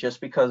say,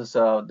 just because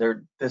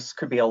this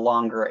could be a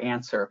longer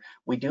answer.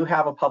 We do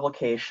have a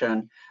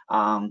publication,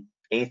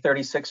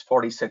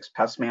 A3646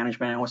 Pest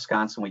Management in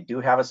Wisconsin. We do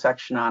have a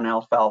section on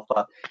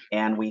alfalfa,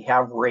 and we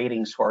have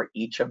ratings for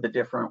each of the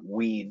different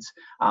weeds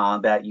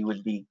that you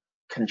would be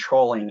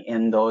controlling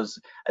in those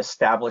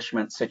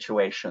establishment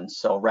situations.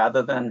 So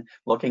rather than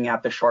looking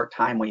at the short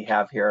time we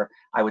have here,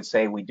 I would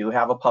say we do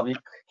have a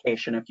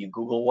publication. If you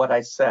Google what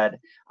I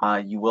said,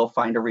 you will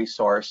find a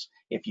resource.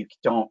 If you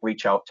don't,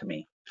 reach out to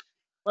me.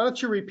 Why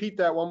don't you repeat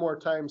that one more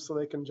time so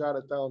they can jot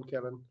it down,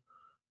 Kevin?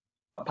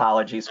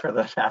 Apologies for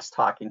the fast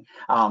talking.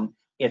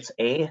 It's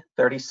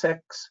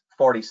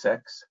A3646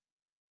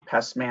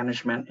 Pest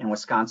Management in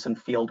Wisconsin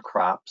Field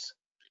Crops.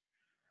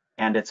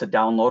 And it's a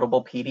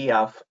downloadable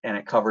PDF, and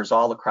it covers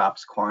all the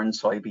crops: corn,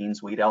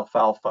 soybeans, wheat,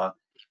 alfalfa.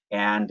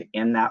 And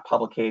in that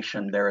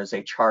publication, there is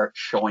a chart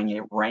showing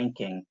a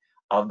ranking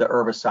of the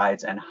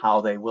herbicides and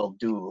how they will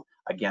do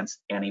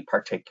against any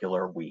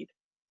particular weed.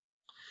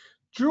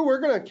 Drew,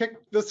 we're going to kick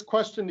this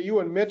question to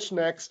you and Mitch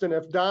next, and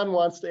if Don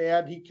wants to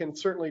add, he can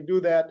certainly do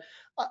that.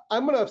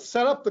 I'm going to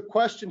set up the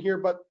question here,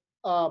 but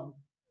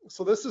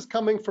so this is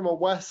coming from a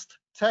West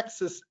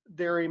Texas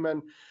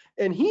dairyman,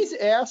 and he's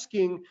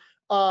asking,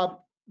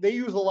 they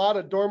use a lot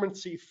of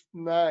dormancy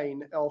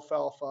 9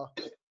 alfalfa.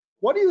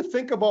 What do you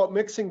think about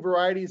mixing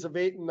varieties of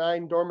 8 and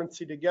 9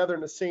 dormancy together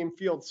in the same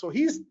field? So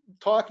he's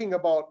talking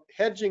about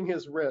hedging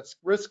his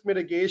risk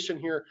mitigation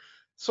here.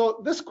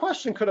 So this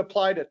question could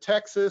apply to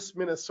Texas,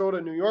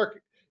 Minnesota, New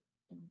York.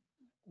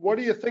 What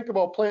do you think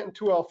about planting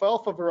 2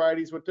 alfalfa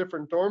varieties with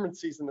different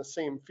dormancies in the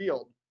same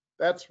field?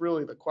 That's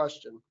really the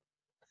question.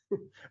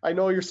 I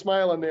know you're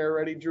smiling there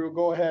already, Drew.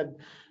 Go ahead.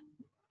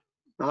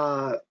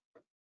 I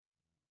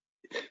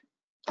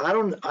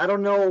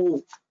don't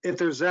know if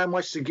there's that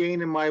much to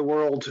gain in my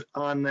world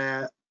on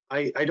that.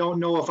 I don't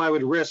know if I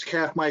would risk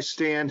half my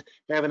stand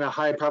having a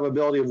high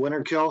probability of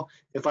winter kill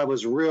if I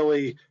was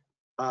really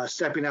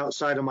stepping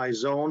outside of my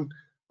zone.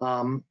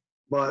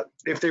 But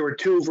if there were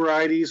 2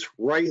 varieties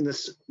right in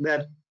this,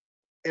 that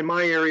in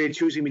my area,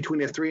 choosing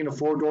between a 3 and a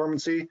 4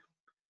 dormancy,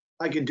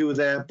 I could do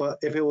that. But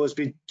if it was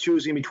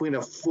choosing between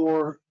a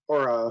 4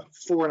 or a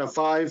 4 and a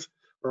 5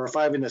 or a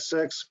 5 and a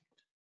 6,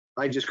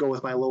 I just go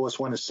with my lowest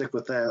one and stick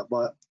with that.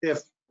 But if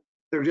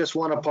they're just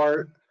one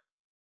apart,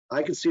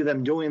 I could see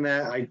them doing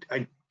that.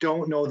 I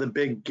don't know the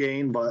big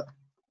gain, but.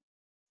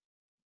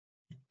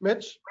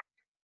 Mitch?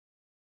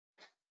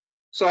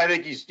 So I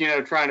think he's,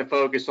 trying to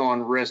focus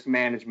on risk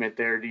management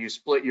there. Do you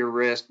split your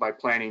risk by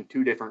planting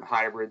 2 different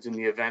hybrids in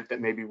the event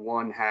that maybe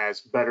one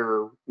has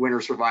better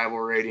winter survival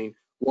rating,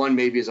 one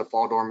maybe is a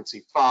fall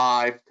dormancy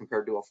 5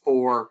 compared to a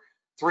 4,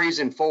 3s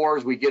and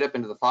 4s, we get up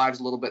into the 5s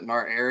a little bit in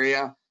our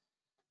area.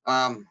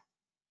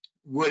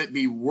 Would it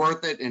be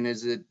worth it? And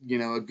is it,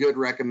 a good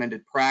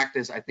recommended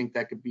practice? I think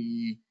that could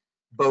be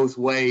both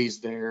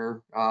ways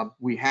there.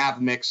 We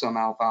have mixed some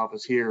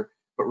alfalfas here,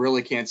 but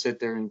really can't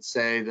sit there and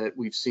say that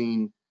we've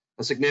seen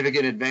a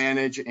significant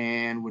advantage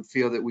and would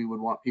feel that we would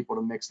want people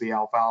to mix the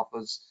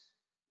alfalfas.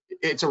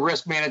 It's a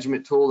risk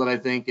management tool that I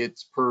think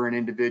it's per an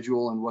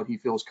individual and what he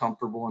feels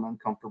comfortable and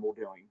uncomfortable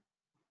doing.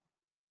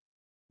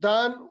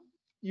 Don,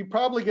 you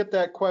probably get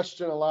that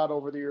question a lot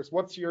over the years.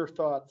 What's your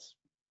thoughts?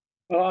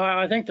 Well,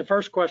 I think the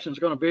first question is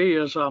going to be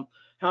is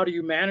how do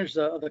you manage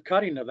the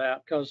cutting of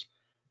that? Because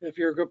if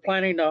you're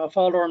planting a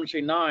fall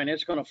dormancy 9,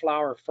 it's going to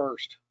flower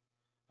first.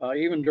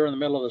 Even during the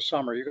middle of the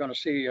summer, you're going to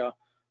see a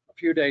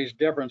few days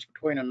difference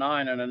between a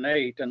 9 and an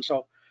 8. And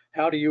so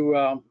how do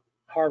you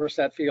harvest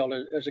that field?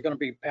 Is it going to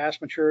be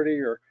past maturity,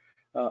 or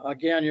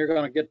again, you're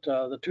going to get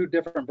the 2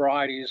 different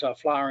varieties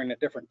flowering at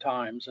different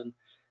times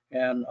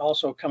and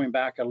also coming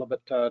back a little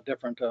bit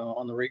different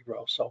on the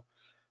regrowth. So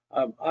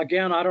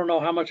again, I don't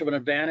know how much of an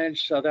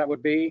advantage that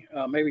would be.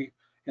 Maybe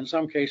in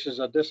some cases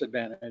a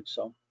disadvantage.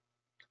 So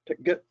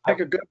pick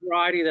a good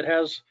variety that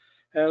has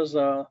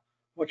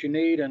what you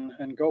need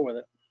and go with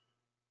it.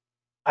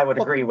 I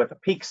would agree. With a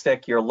peak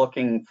stick, you're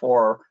looking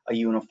for a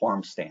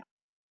uniform stand.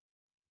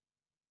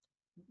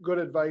 Good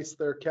advice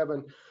there,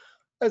 Kevin.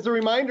 As a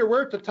reminder,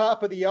 we're at the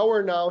top of the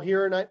hour now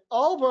here, and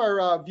all of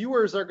our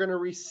viewers are going to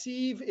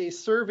receive a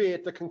survey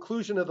at the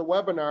conclusion of the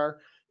webinar.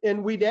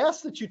 And we'd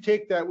ask that you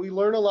take that. We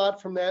learn a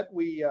lot from that.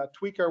 We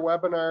tweak our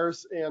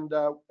webinars, and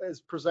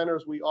as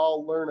presenters, we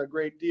all learn a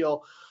great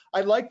deal.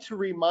 I'd like to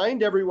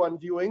remind everyone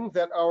viewing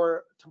that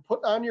to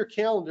put on your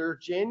calendar,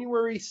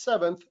 January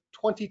 7th,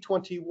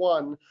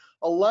 2021,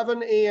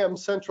 11 a.m.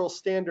 Central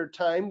Standard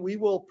Time, we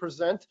will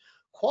present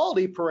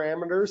quality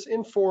parameters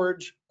in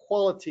forage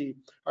quality.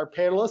 Our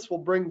panelists will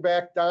bring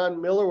back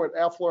Don Miller with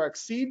Alfalfa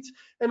Seeds,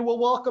 and we'll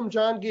welcome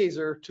John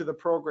Gazer to the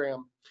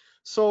program.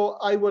 So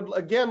I would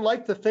again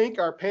like to thank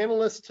our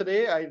panelists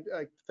today. I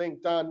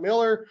thank Don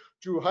Miller,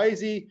 Drew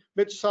Heisey,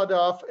 Mitch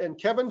Sadoff, and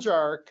Kevin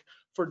Jark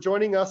for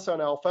joining us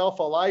on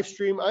Alfalfa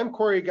Livestream. I'm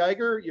Corey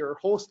Geiger, your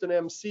host and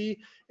MC,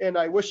 and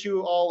I wish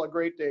you all a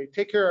great day.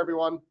 Take care,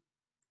 everyone.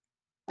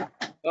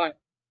 Bye.